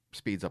it just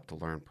speeds up the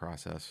learn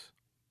process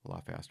a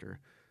lot faster,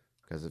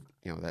 because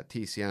that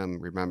TCM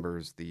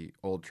remembers the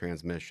old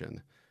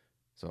transmission,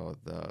 so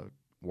the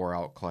wore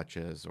out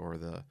clutches or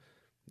the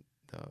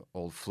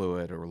old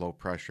fluid or low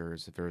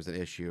pressures. If there's an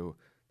issue,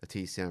 the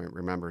TCM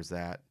remembers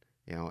that,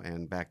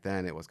 and back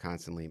then it was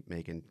constantly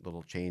making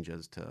little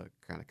changes to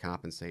kind of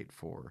compensate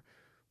for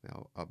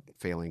a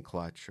failing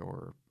clutch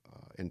or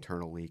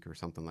internal leak or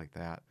something like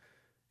that.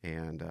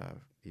 And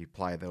you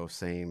apply those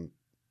same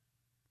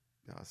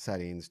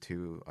settings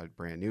to a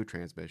brand new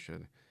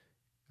transmission,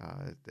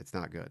 it's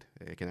not good.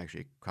 It can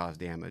actually cause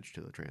damage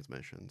to the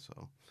transmission.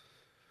 So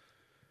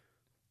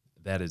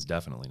that is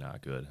definitely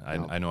not good.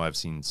 No. I know I've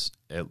seen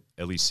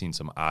at least seen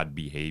some odd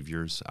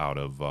behaviors out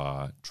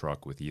of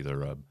truck with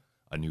either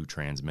a new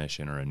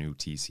transmission or a new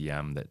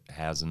TCM that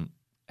hasn't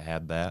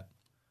had that.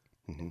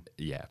 Mm-hmm.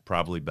 Yeah,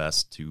 probably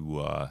best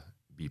to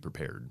be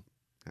prepared.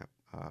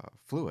 Yeah.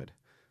 Fluid.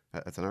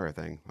 That's another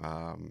thing.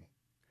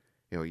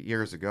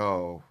 Years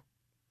ago,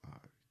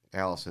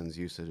 Allison's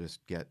used to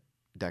just get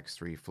Dex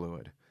 3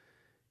 fluid,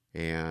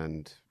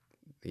 and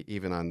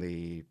even on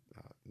the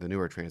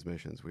newer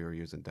transmissions, we were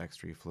using Dex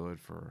 3 fluid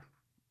for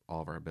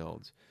all of our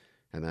builds.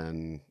 And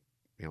then,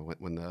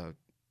 when the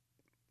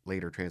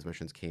later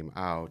transmissions came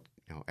out,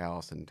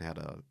 Allison had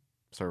a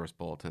service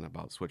bulletin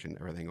about switching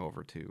everything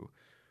over to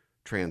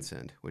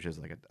Transcend, which is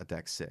like a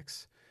Dex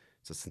 6.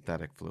 It's a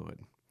synthetic fluid.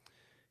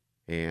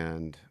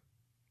 And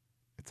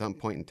at some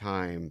point in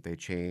time, they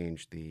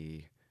changed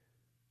the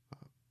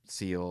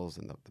seals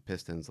and the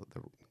pistons,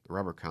 the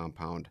rubber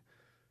compound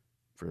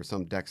for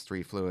some Dex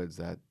 3 fluids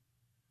that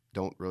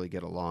don't really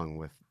get along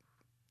with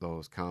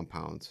those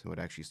compounds. It would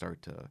actually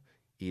start to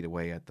eat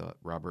away at the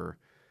rubber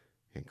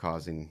and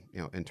causing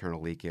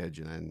internal leakage,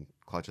 and then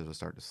clutches would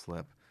start to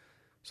slip.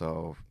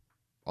 So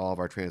all of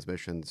our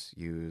transmissions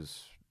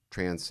use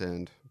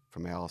Transcend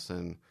from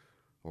Allison,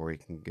 or you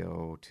can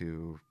go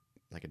to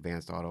like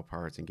Advanced Auto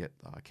Parts and get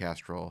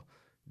Castrol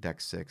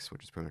Dex 6,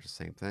 which is pretty much the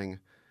same thing,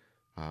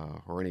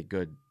 or any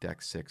good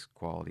Dex 6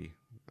 quality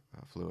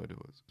fluid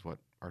is what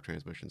our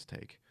transmissions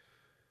take.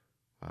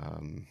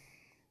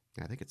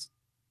 I think it's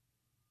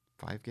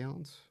 5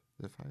 gallons.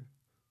 Is it 5?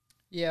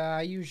 Yeah,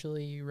 I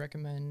usually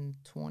recommend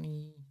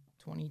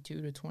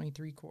 22 to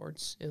 23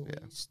 quarts at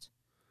least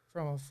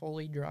from a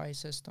fully dry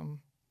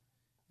system.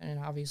 And then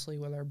obviously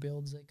with our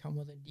builds, they come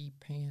with a deep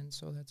pan,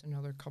 so that's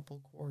another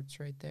couple quarts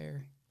right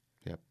there.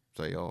 Yep.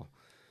 So you'll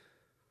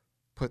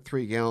put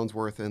 3 gallons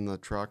worth in the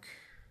truck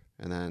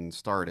and then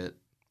start it,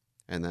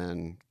 and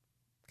then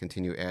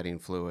continue adding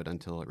fluid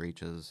until it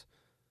reaches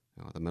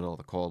the middle of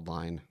the cold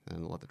line,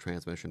 and let the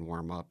transmission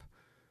warm up,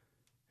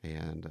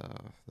 and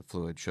the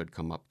fluid should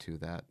come up to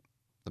the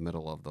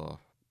middle of the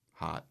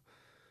hot.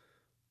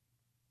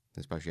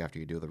 Especially after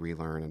you do the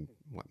relearn and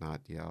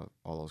whatnot,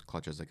 all those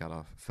clutches that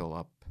gotta fill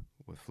up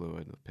with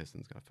fluid, the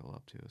pistons gotta fill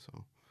up too.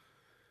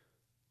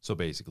 So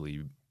basically,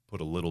 you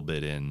put a little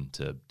bit in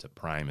to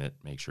prime it,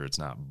 make sure it's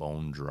not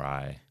bone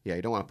dry. Yeah,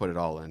 you don't want to put it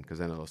all in, because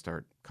then it'll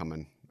start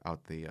coming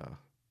out the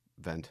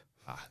vent.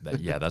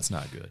 That's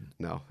not good.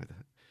 No,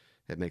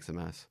 it makes a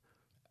mess.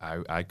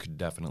 I could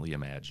definitely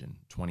imagine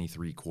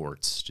 23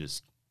 quarts,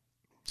 just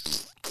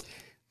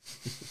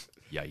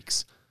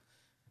yikes.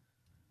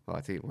 Well,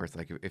 I think worse.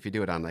 Like if you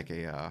do it on like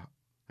a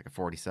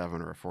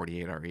 47 or a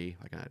 48 RE,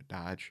 like a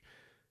Dodge,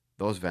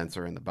 those vents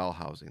are in the bell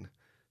housing.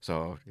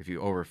 So if you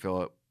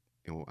overfill it,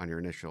 on your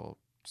initial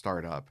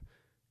startup,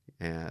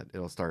 and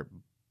it'll start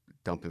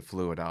dumping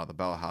fluid out of the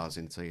bell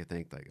housing, so you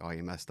think like, oh,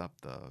 you messed up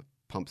the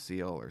pump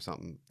seal or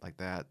something like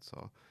that.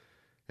 So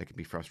it can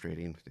be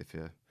frustrating if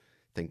you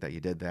think that you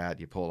did that,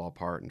 you pull it all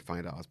apart and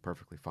find out it's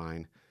perfectly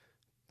fine.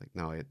 Like,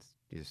 no, you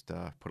just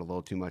put a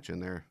little too much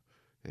in there,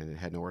 and it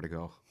had nowhere to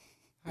go.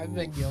 I've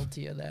been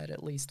guilty of that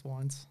at least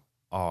once.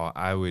 Oh,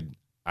 I would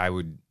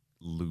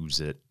lose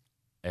it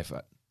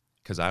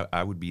because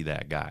I would be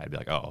that guy. I'd be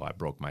like, oh, I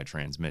broke my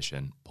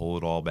transmission, pull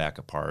it all back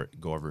apart,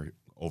 go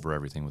over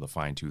everything with a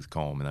fine-tooth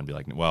comb, and then be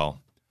like,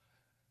 well,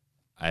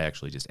 I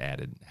actually just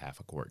added half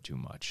a quart too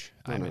much.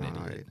 I'm an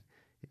idiot.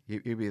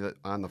 You'd be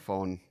on the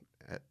phone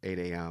at 8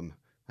 a.m.,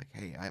 like,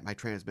 hey, my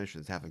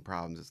transmission is having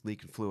problems. It's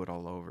leaking fluid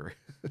all over.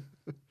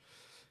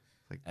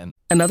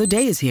 Another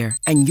day is here,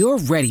 and you're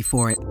ready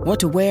for it. What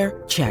to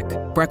wear? Check.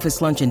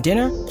 Breakfast, lunch, and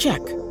dinner?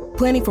 Check.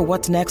 Planning for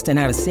what's next and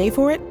how to save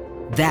for it?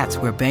 That's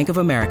where Bank of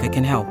America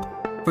can help.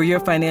 For your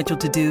financial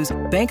to-dos,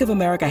 Bank of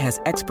America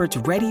has experts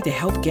ready to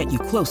help get you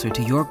closer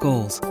to your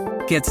goals.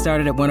 Get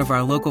started at one of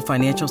our local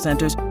financial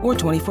centers or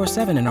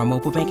 24/7 in our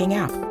mobile banking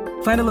app.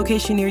 Find a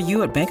location near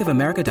you at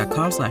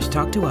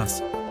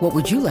bankofamerica.com/talktous. What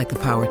would you like the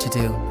power to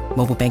do?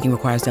 Mobile banking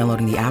requires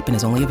downloading the app and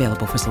is only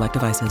available for select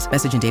devices.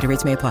 Message and data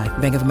rates may apply.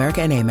 Bank of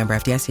America NA, member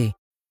FDIC.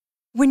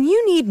 When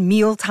you need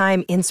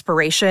mealtime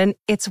inspiration,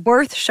 it's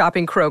worth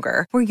shopping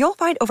Kroger, where you'll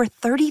find over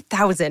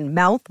 30,000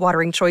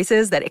 mouth-watering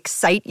choices that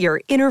excite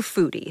your inner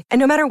foodie. And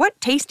no matter what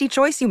tasty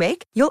choice you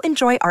make, you'll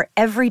enjoy our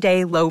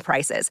everyday low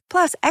prices,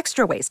 plus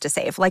extra ways to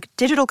save, like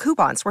digital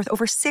coupons worth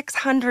over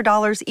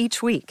 $600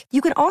 each week.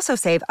 You can also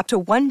save up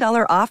to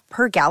 $1 off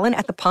per gallon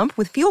at the pump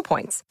with fuel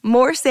points.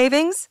 More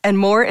savings and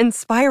more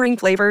inspiring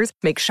flavors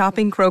make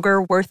shopping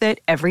Kroger worth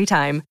it every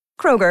time.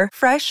 Kroger,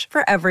 fresh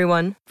for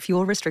everyone.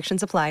 Fuel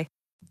restrictions apply.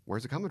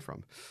 Where's it coming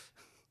from?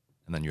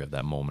 And then you have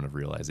that moment of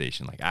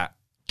realization, like,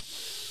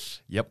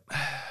 yep,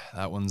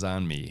 that one's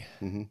on me.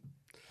 Mm-hmm.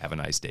 Have a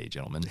nice day,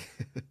 gentlemen.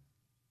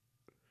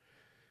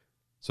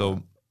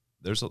 So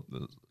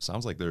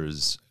sounds like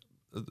there's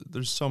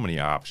so many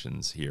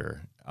options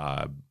here.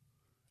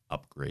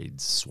 Upgrades,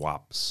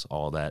 swaps,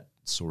 all that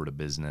sort of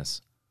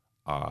business.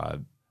 I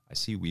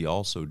see we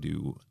also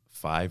do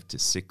 5 to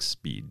 6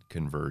 speed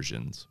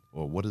conversions.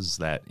 Well, what does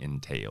that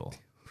entail?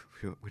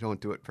 We don't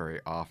do it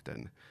very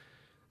often.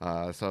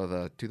 So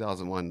the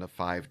 2001 to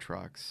 5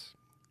 trucks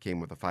came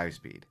with a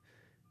 5-speed.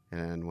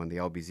 And when the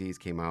LBZs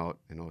came out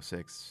in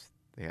 06,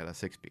 they had a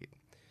 6-speed.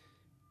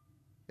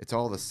 It's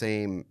all the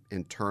same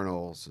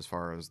internals as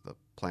far as the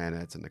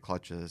planets and the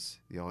clutches.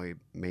 The only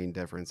main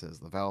difference is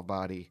the valve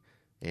body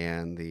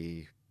and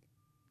the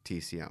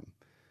TCM.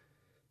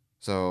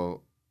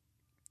 So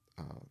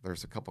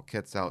there's a couple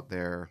kits out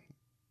there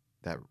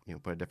that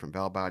put a different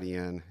valve body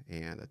in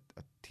and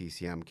a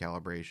TCM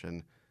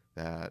calibration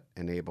that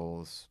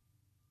enables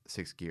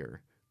 6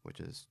 gear,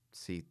 which is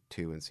C2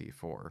 and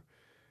C4,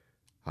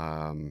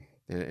 and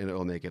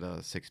it'll make it a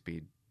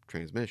 6-speed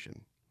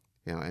transmission.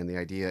 And the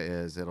idea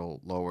is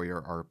it'll lower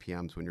your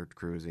RPMs when you're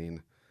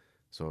cruising,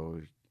 so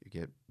you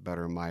get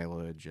better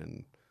mileage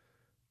and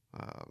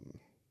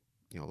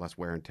less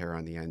wear and tear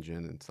on the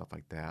engine and stuff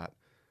like that.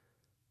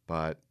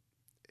 But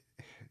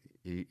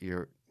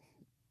you're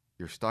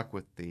stuck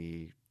with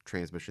the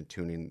transmission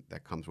tuning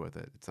that comes with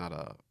it. It's not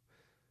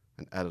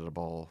an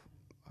editable,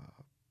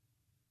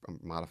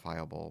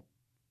 modifiable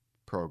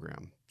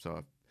program. So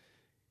if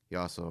you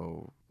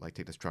also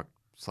take this truck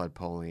sled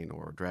pulling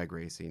or drag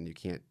racing, you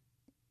can't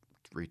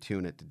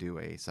retune it to do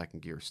a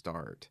second gear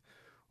start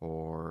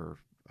or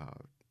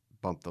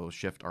bump those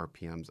shift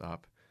RPMs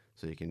up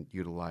so you can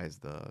utilize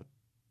the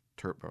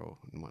turbo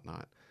and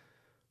whatnot.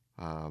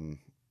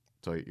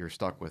 So you're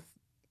stuck with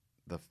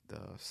the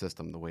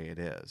system the way it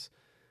is.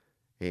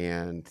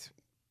 And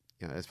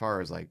as far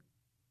as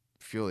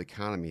fuel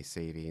economy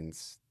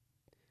savings,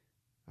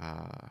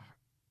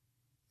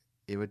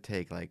 it would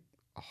take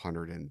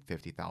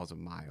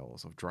 150,000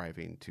 miles of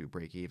driving to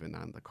break even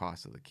on the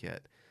cost of the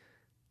kit.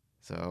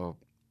 So,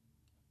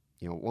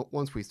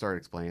 once we start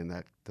explaining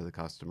that to the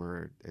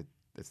customer,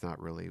 it's not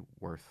really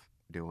worth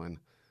doing.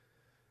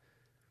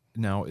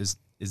 Now, is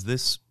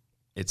this?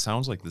 It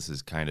sounds like this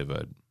is kind of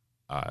a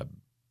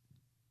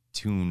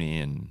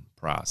tune-in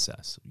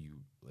process.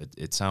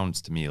 It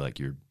sounds to me like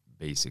you're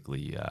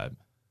basically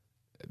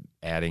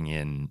adding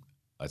in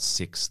a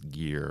 6th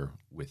gear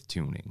with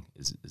tuning.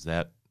 Is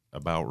that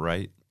about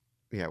right?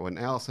 Yeah, when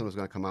Allison was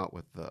going to come out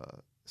with the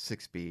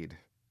 6-speed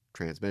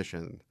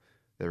transmission,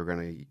 they were going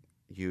to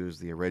use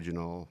the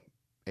original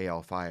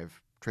AL5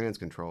 trans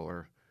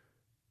controller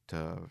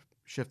to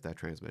shift that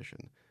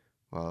transmission.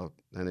 Well,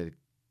 then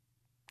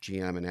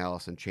GM and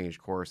Allison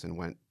changed course and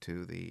went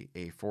to the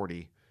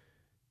A40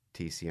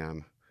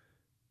 TCM,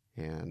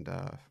 and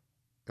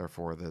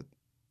therefore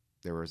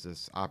there was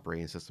this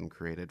operating system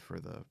created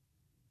for the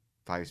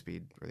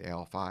 5-speed or the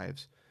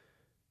AL5s,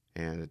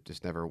 and it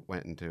just never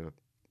went into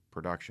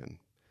production.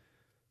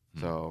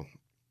 So,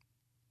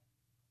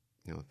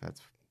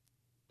 that's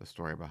the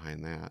story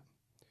behind that.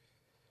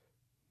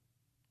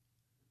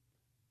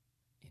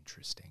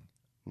 Interesting.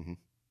 Mm-hmm.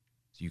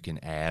 So you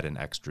can add an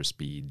extra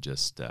speed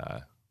just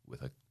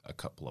with a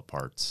couple of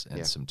parts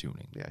and some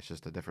tuning. Yeah, it's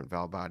just a different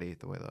valve body,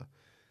 the way the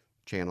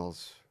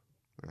channels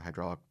or the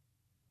hydraulic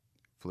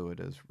fluid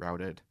is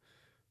routed,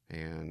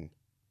 and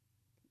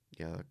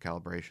the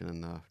calibration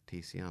and the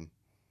TCM.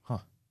 Huh.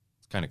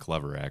 It's kind of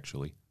clever,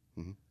 actually.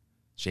 Mm-hmm.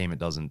 Shame it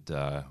doesn't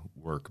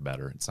work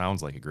better. It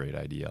sounds like a great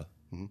idea.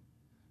 Mm-hmm.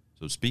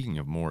 So speaking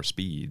of more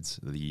speeds,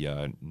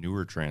 the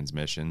newer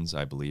transmissions,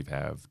 I believe,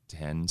 have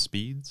 10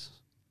 speeds.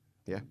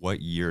 Yeah.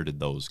 What year did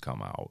those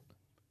come out?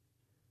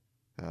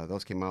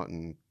 Those came out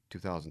in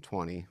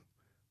 2020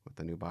 with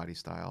the new body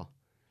style.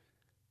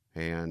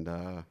 And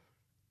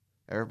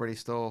everybody's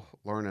still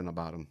learning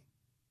about them.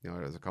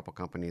 There's a couple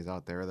companies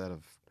out there that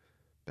have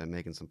been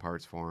making some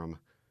parts for them.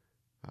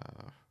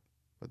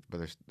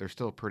 But they're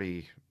still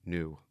pretty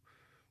new.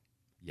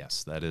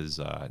 Yes, that is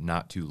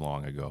not too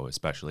long ago,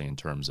 especially in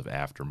terms of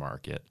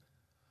aftermarket.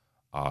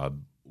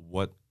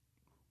 What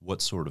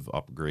sort of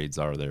upgrades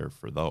are there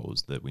for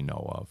those that we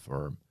know of,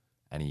 or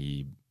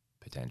any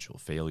potential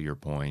failure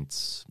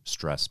points,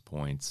 stress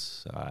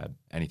points,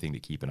 anything to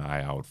keep an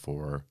eye out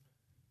for?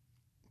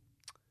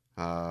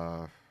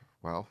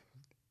 Well,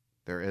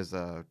 there is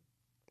a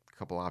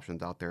couple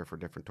options out there for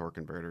different torque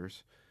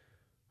converters.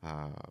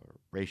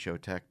 Ratio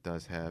Tech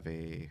does have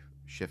a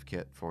shift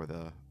kit for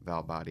the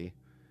valve body.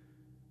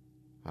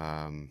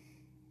 There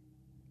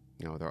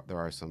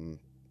are some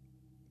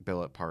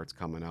billet parts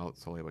coming out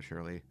slowly but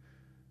surely,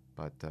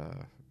 but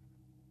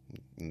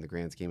in the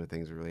grand scheme of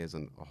things, there really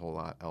isn't a whole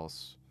lot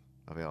else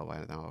available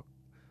right now.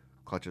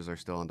 Clutches are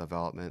still in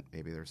development.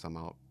 Maybe there's some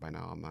out by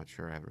now. I'm not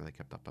sure. I haven't really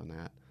kept up on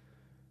that.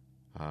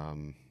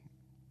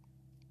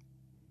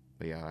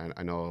 But yeah,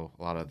 I know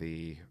a lot of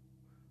the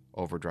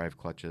overdrive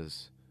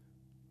clutches,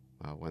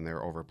 when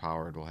they're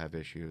overpowered, will have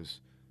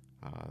issues.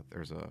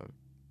 There's a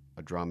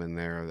drum in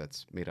there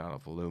that's made out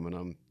of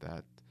aluminum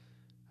that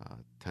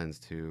tends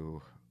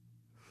to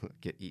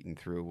get eaten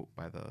through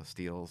by the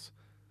steels.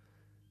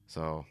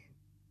 So,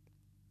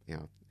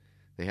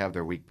 they have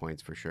their weak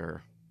points for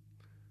sure.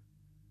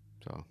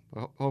 So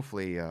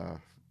hopefully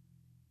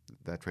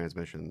that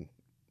transmission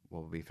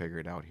will be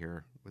figured out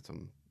here with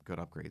some good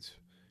upgrades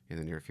in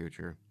the near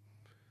future.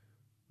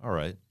 All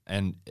right.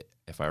 And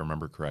if I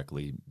remember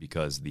correctly,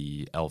 because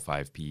the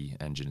L5P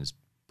engine is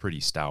pretty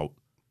stout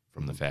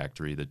from the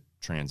factory, the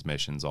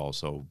transmission's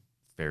also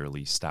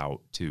fairly stout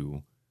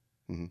too.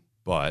 Mm-hmm.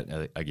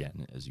 But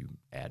again, as you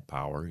add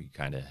power, you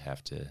kind of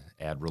have to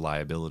add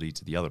reliability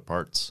to the other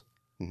parts.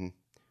 Mm-hmm.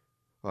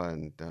 Well,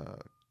 and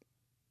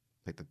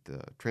like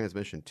the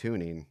transmission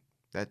tuning,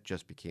 that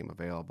just became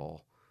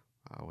available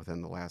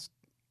within the last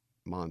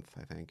month,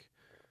 I think.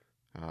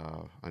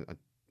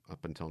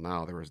 Up until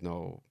now, there was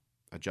no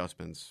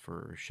adjustments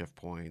for shift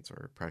points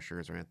or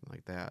pressures or anything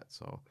like that.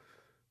 So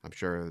I'm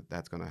sure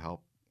that's going to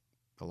help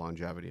the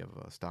longevity of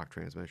a stock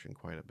transmission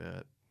quite a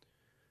bit.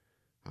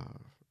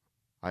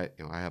 I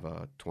have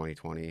a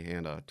 2020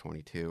 and a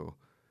 22.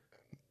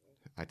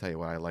 I tell you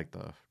what, I like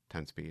the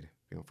 10-speed.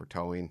 For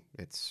towing,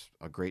 it's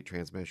a great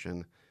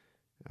transmission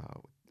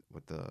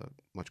with the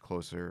much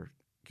closer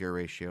gear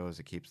ratios.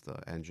 It keeps the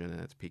engine in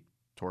its peak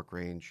torque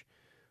range.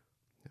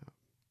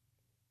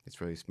 It's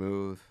really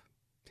smooth.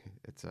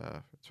 It's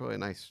really a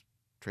nice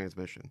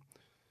transmission.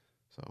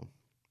 So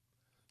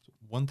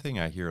one thing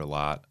I hear a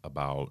lot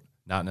about,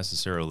 not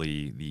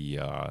necessarily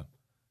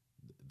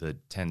the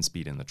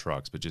 10-speed in the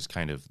trucks, but just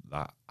kind of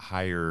the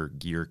higher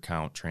gear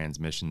count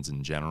transmissions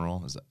in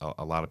general, is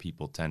a lot of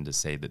people tend to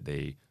say that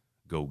they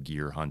go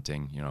gear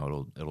hunting.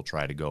 It'll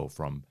try to go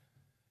from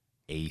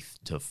 8th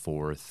to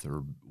 4th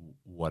or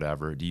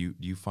whatever. Do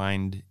you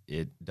find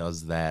it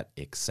does that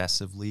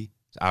excessively?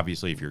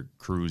 Obviously, if you're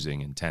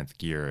cruising in 10th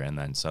gear and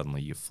then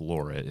suddenly you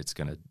floor it, it's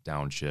going to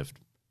downshift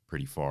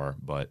pretty far.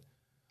 But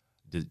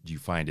do you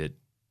find it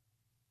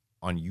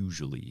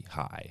unusually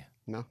high?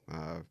 No,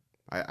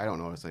 I don't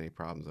notice any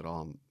problems at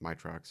all in my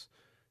trucks.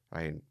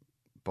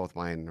 Both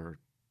mine are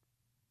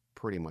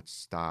pretty much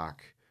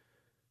stock,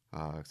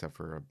 except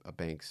for a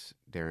Banks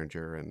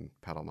Derringer and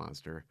Pedal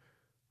Monster,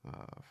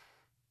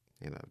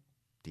 and a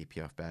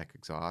DPF back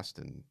exhaust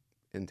and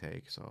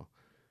intake. So,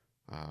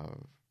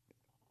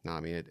 no, I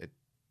mean,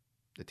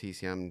 the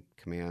TCM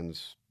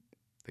commands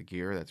the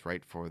gear that's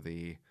right for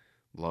the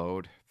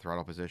load,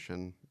 throttle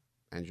position,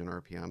 engine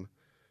RPM,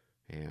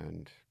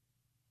 and,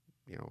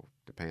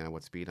 depending on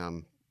what speed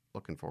I'm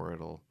looking for,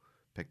 it'll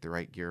pick the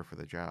right gear for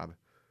the job.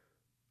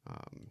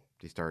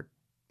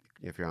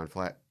 If you're on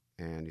flat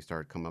and you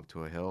start coming up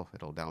to a hill,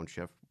 it'll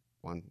downshift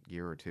one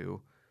gear or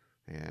two,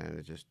 and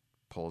it just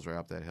pulls right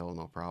up that hill,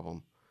 no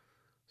problem.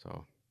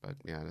 So, but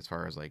yeah, and as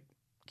far as like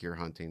gear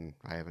hunting,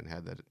 I haven't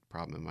had that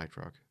problem in my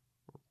truck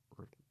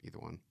or either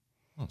one.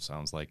 Well,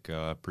 sounds like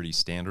a pretty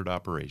standard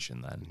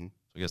operation then. Mm-hmm. So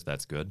I guess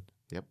that's good.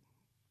 Yep.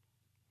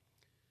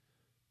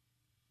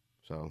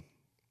 So,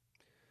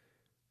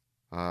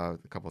 a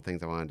couple of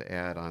things I wanted to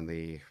add on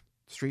the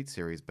Street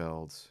Series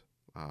builds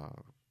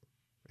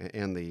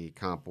and the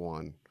Comp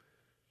 1,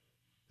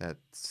 that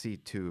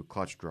C2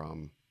 clutch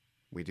drum,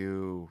 we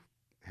do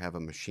have a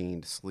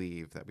machined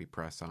sleeve that we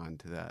press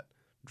onto that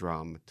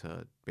drum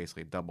to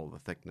basically double the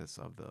thickness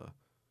of the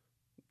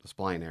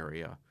spline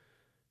area,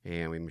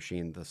 and we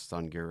machined the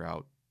sun gear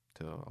out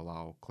to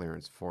allow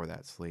clearance for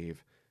that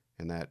sleeve,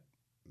 and that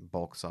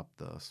bulks up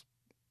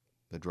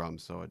the drum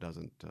so it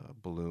doesn't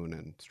balloon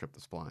and strip the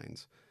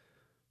splines.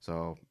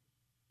 So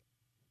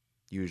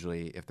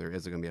usually if there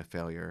is going to be a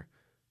failure,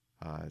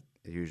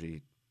 it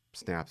usually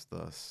snaps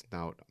the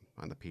snout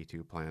on the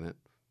P2 planet,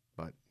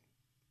 but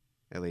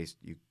at least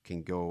you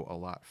can go a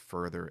lot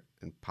further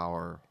in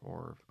power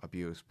or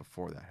abuse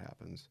before that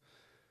happens.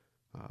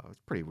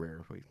 It's pretty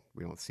rare.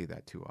 We don't see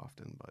that too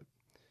often, but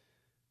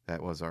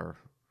that was our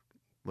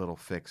little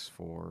fix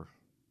for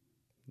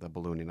the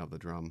ballooning of the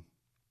drum.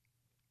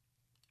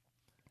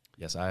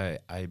 Yes, I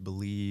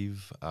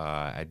believe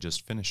I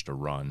just finished a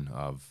run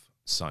of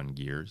Sun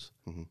gears.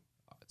 Mm-hmm.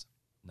 It's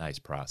a nice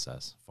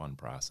process, fun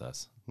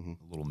process, Mm-hmm.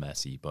 a little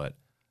messy, but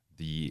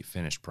the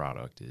finished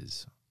product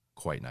is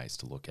quite nice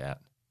to look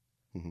at.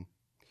 Mm-hmm.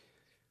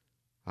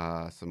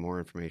 Some more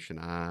information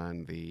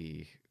on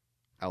the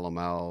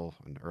LML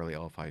and early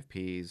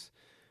L5Ps.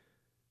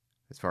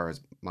 As far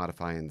as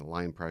modifying the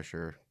line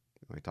pressure,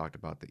 we talked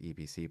about the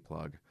EBC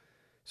plug.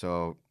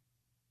 So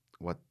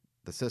what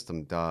the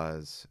system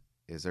does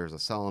is there's a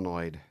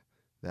solenoid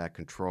that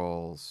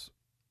controls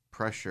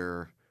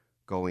pressure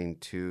going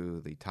to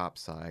the top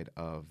side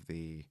of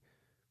the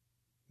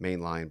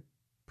mainline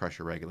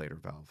pressure regulator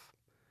valve.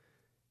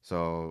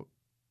 So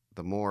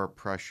the more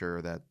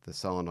pressure that the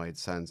solenoid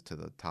sends to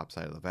the top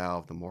side of the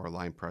valve, the more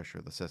line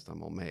pressure the system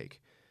will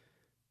make.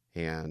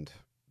 And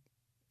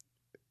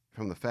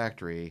from the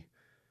factory,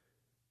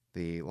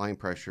 the line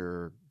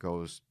pressure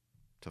goes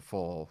to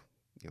full,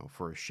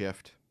 for a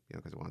shift,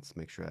 because it wants to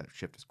make sure that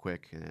shift is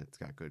quick and it's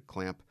got good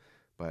clamp.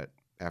 But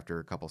after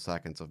a couple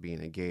seconds of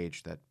being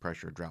engaged, that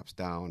pressure drops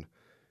down,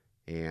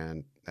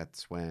 and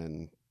that's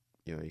when,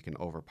 you can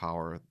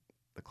overpower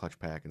the clutch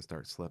pack and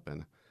start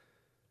slipping.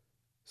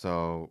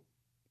 So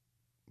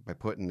by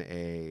putting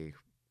a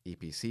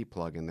EPC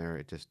plug in there,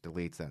 it just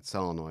deletes that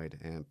solenoid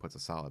and puts a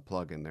solid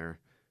plug in there.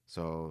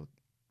 So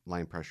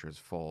line pressure is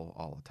full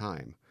all the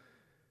time.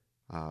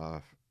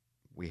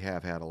 We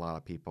have had a lot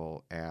of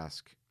people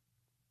ask,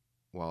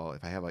 well,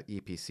 if I have an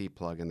EPC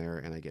plug in there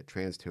and I get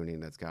trans tuning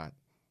that's got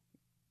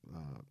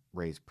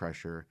raised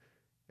pressure,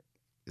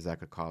 is that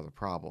could cause a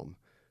problem?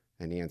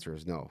 And the answer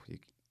is no.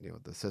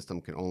 The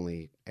system can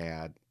only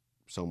add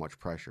so much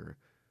pressure,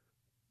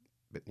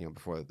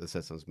 before the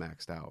system's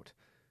maxed out.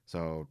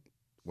 So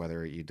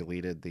whether you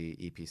deleted the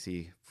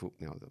EPC,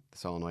 the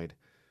solenoid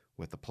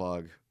with the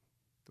plug,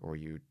 or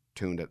you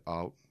tuned it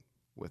out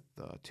with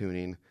the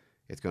tuning,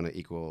 it's going to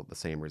equal the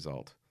same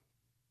result.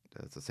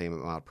 It's the same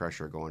amount of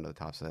pressure going to the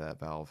top side of that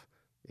valve.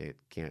 It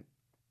can't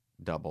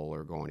double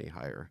or go any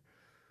higher.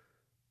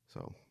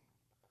 So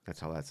that's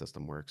how that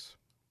system works.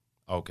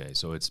 Okay,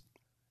 so it's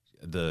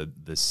the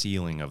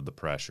ceiling of the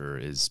pressure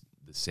is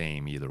the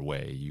same either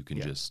way. You can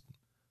just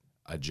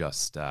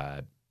adjust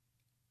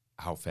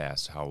how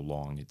fast, how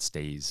long it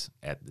stays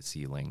at the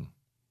ceiling.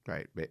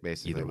 Right,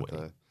 basically either with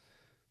way.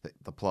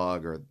 the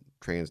plug or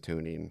trans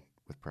tuning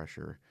with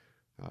pressure,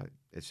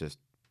 it's just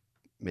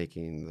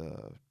making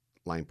the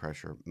line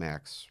pressure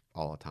max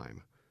all the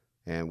time,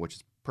 and which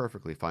is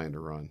perfectly fine to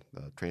run.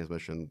 The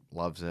transmission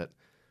loves it.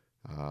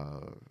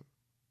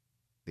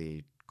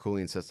 The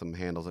cooling system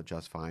handles it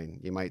just fine.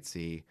 You might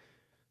see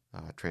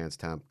trans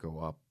temp go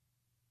up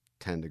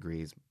 10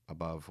 degrees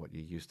above what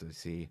you used to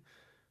see,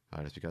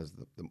 just because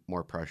the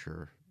more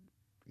pressure,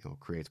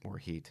 creates more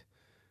heat.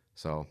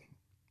 So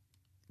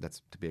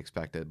that's to be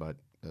expected, but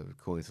the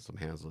cooling system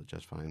handles it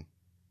just fine.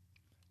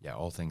 Yeah,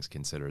 all things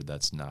considered,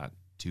 that's not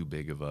too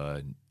big of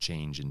a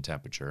change in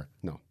temperature.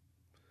 No.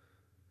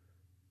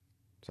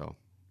 So,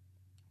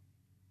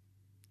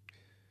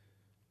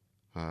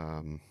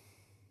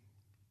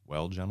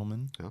 well,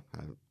 gentlemen, I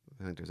don't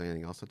think there's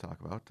anything else to talk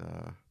about.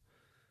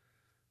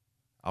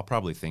 I'll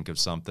probably think of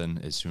something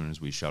as soon as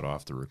we shut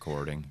off the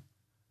recording.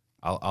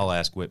 I'll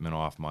ask Whitman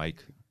off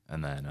mic,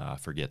 and then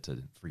forget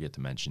to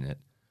mention it.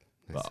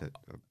 That's it.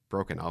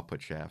 Broken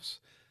output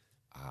shafts.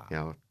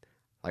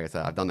 Like I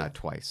said, I've done that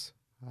twice.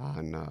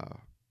 On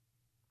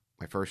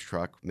my first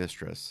truck,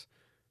 Mistress.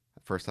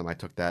 The first time I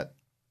took that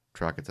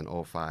truck, it's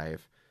an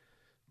 05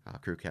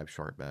 crew cab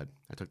short bed.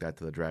 I took that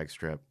to the drag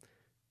strip.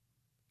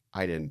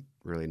 I didn't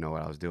really know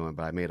what I was doing,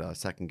 but I made a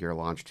second gear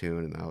launch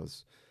tune, and I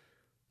was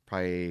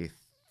probably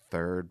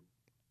third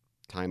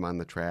time on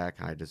the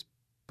track. I just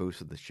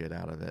boosted the shit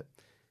out of it.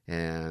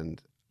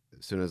 And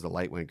as soon as the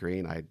light went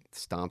green, I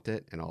stomped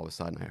it, and all of a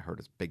sudden I heard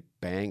this big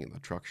bang, and the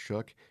truck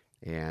shook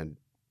and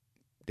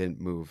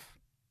didn't move.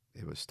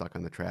 It was stuck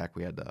on the track.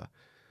 We had to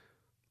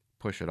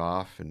push it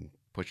off and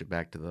push it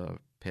back to the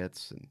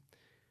pits. And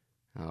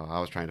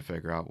I was trying to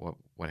figure out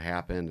what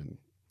happened.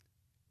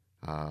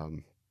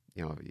 And,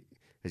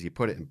 as you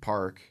put it in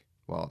park,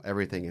 well,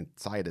 everything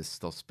inside is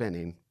still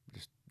spinning.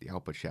 Just the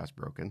output shaft's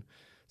broken.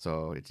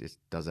 So it just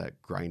does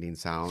that grinding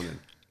sound. And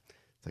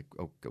it's like,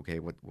 oh, okay,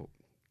 what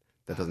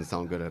that doesn't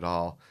sound good at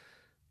all.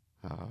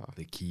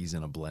 The keys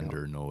in a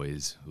blender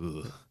noise.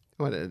 Ugh.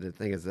 Well, the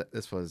thing is that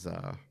this was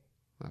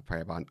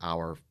probably about an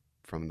hour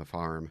from the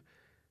farm.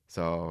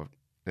 So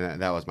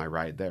and that was my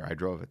ride there. I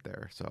drove it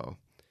there. So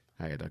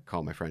I had to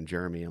call my friend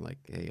Jeremy and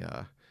hey,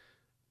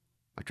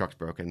 my truck's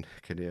broken.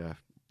 Could you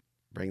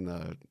bring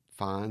the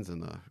Fonz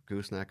and the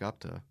gooseneck up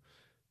to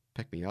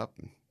pick me up?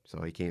 And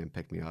so he came and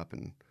picked me up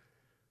and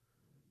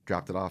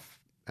dropped it off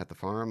at the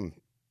farm,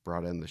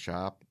 brought it in the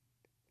shop,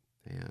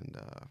 and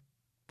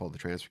pulled the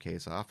transfer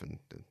case off, and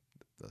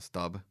the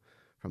stub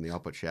from the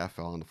output shaft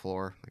fell on the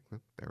floor.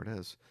 Well, there it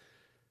is.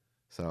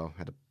 So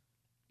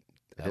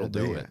That'll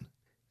do it.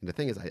 And the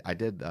thing is, I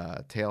did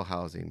tail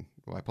housing.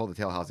 Well, I pulled the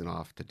tail housing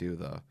off to do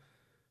the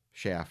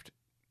shaft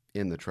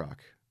in the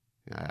truck.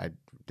 I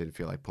didn't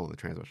feel like pulling the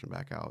transmission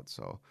back out.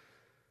 So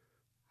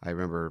I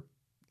remember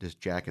just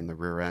jacking the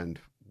rear end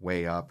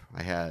way up.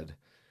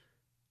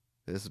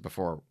 This is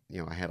before,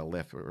 I had a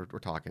lift. We're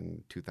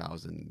talking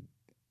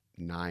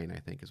 2009, I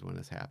think, is when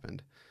this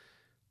happened.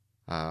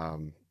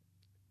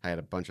 I had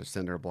a bunch of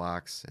cinder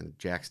blocks and a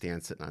jack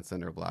stand sitting on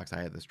cinder blocks.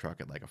 I had this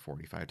truck at a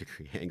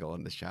 45-degree angle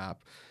in the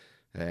shop,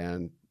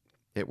 and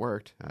it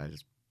worked. I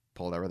just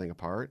pulled everything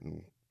apart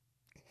and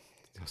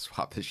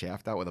swapped the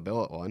shaft out with a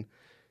billet one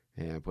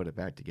and put it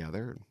back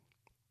together.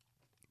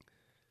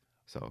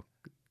 So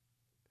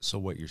So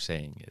what you're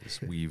saying is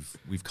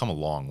we've come a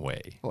long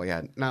way. Well,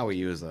 yeah, now we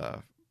use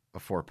a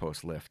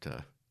 4-post lift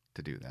to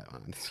do that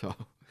on. So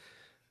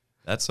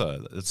That's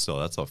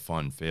a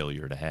fun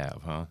failure to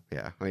have, huh?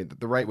 yeah, I mean,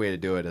 the right way to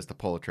do it is to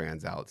pull the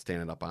trans out,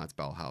 stand it up on its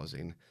bell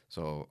housing,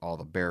 so all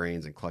the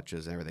bearings and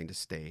clutches and everything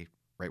just stay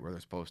right where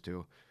they're supposed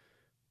to.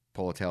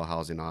 Pull the tail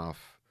housing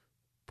off,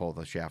 pull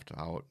the shaft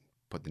out,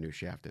 put the new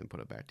shaft in, put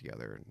it back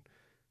together,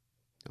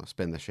 and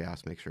spin the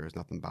shafts, make sure there's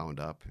nothing bound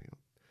up.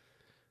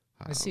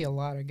 I see a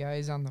lot of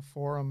guys on the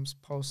forums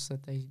post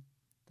that they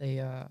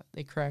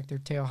crack their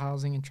tail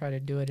housing and try to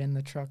do it in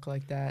the truck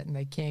like that, and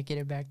they can't get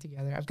it back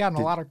together. I've gotten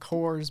a lot of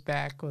cores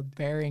back with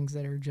bearings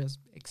that are just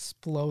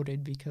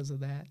exploded because of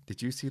that.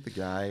 Did you see the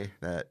guy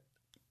that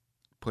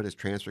put his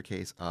transfer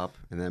case up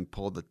and then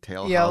pulled the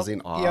tail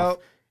housing off?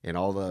 And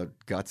all the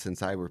guts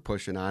inside were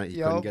pushing on it.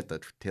 You couldn't get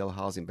the tail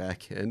housing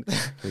back in.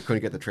 You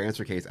couldn't get the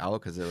transfer case out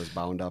because it was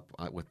bound up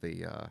with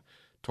the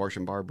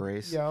torsion bar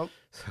brace. Yep.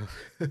 So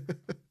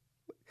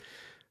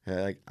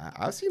yeah,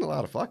 I've seen a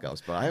lot of fuck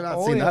ups, but I have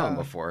not seen that one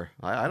before.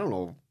 I don't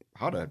know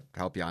how to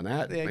help you on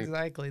that. Yeah,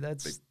 exactly.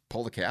 That's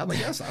pull the cab, I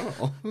guess. I don't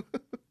know.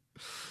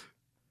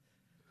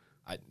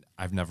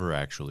 I've never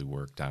actually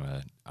worked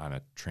on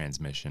a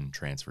transmission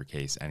transfer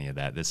case, any of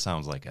that. This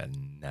sounds like a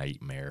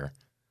nightmare.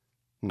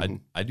 Mm-hmm.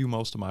 I do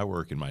most of my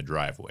work in my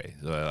driveway.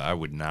 I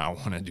would not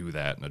want to do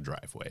that in a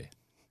driveway.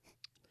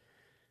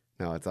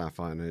 No, it's not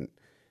fun. And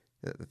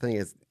the thing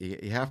is,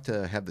 you have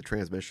to have the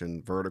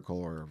transmission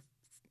vertical or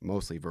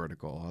mostly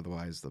vertical.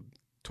 Otherwise, the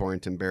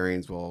Torrington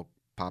bearings will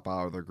pop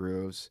out of their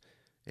grooves.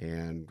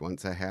 And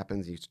once that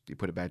happens, you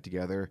put it back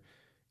together,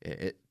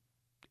 it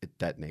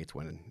detonates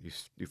when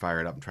you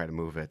fire it up and try to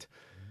move it.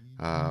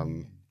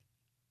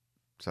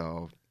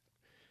 So...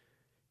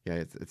 yeah,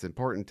 it's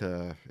important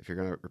to, if you're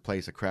going to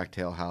replace a cracked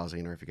tail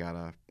housing or if you got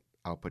a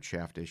output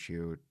shaft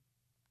issue,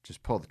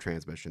 just pull the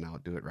transmission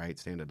out, do it right,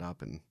 stand it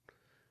up. And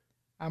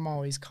I'm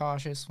always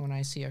cautious when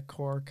I see a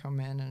core come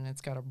in and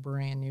it's got a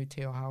brand new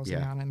tail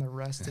housing on and the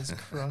rest is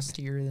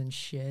crustier than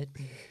shit.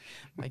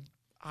 Like,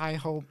 I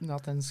hope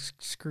nothing's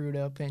screwed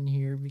up in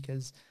here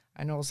because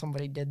I know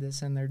somebody did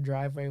this in their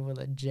driveway with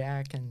a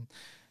jack and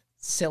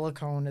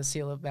silicone to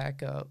seal it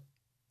back up.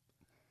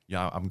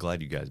 Yeah, I'm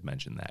glad you guys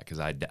mentioned that because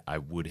I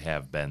would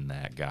have been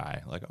that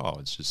guy. Like, oh,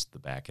 it's just the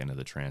back end of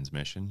the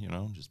transmission,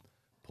 just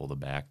pull the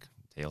back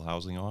tail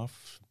housing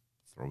off,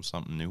 throw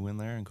something new in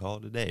there, and call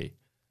it a day.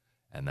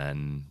 And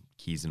then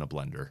keys in a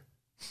blender.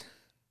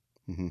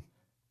 Mm-hmm.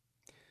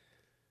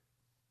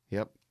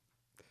 Yep.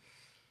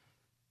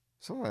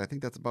 So I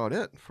think that's about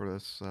it for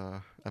this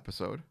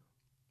episode.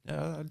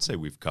 Yeah, I'd say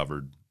we've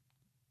covered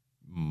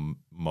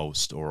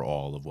most or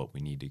all of what we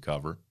need to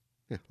cover.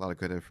 Yeah, a lot of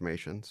good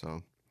information,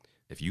 so...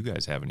 if you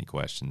guys have any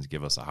questions,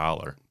 give us a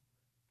holler.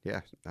 Yeah,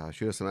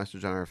 shoot us a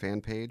message on our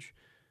fan page.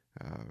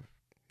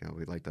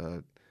 We'd like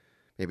to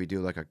maybe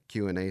do like a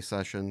Q&A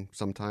session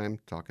sometime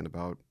talking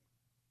about,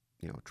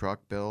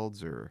 truck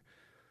builds or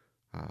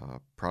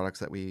products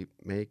that we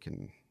make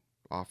and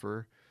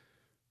offer.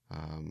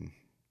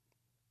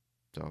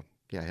 So,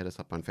 yeah, hit us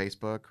up on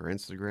Facebook or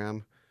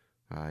Instagram.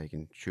 You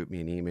can shoot me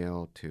an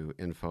email to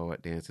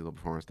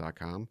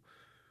info@dancylittleperformance.com.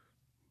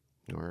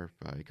 Or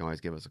you can always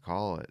give us a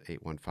call at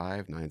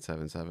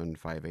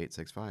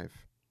 815-977-5865.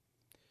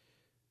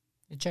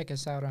 And check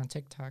us out on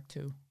TikTok,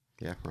 too.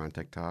 Yeah, we're on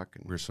TikTok.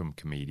 And we're some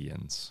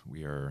comedians.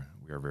 We are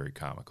very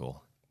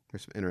comical.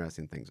 There's some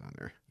interesting things on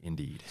there.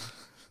 Indeed.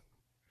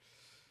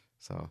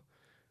 So, all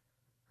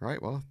right,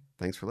 well,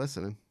 thanks for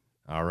listening.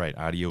 All right,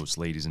 adios,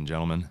 ladies and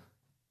gentlemen.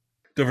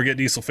 Don't forget,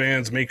 Diesel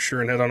fans, make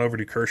sure and head on over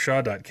to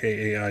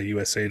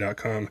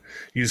Kershaw.kaiusa.com.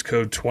 Use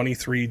code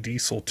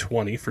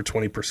 23diesel20 for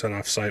 20%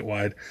 off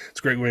site-wide. It's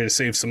a great way to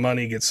save some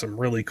money, get some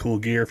really cool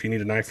gear if you need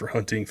a knife for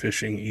hunting,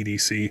 fishing,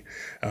 EDC.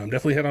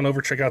 Definitely head on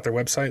over, check out their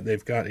website.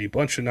 They've got a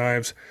bunch of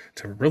knives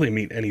to really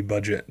meet any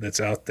budget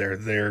that's out there.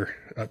 Their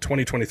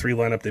 2023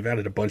 lineup, they've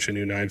added a bunch of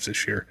new knives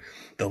this year.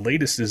 The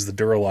latest is the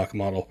Duralock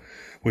model,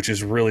 which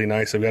is really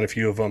nice. I've got a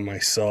few of them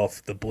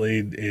myself. The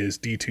blade is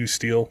D2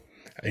 steel.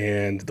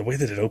 And the way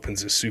that it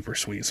opens is super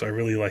sweet. So I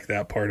really like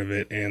that part of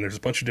it. And there's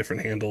a bunch of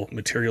different handle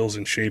materials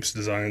and shapes,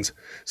 designs.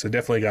 So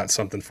definitely got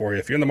something for you.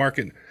 If you're in the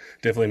market,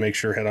 definitely make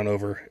sure head on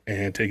over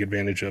and take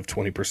advantage of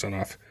 20%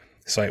 off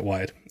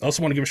site-wide. I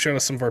also want to give a shout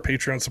out to some of our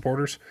Patreon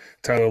supporters.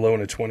 Tyler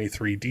Lowen at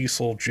 23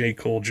 Diesel, J.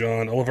 Cole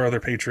John, all of our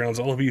other Patreons,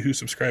 all of you who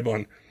subscribe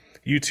on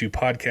YouTube,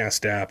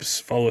 podcast apps,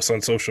 follow us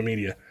on social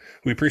media.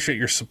 We appreciate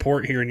your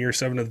support here in year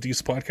 7 of the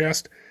Diesel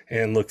Podcast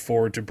and look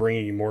forward to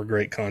bringing you more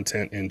great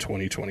content in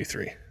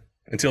 2023.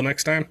 Until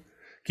next time,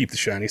 keep the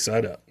shiny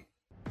side up.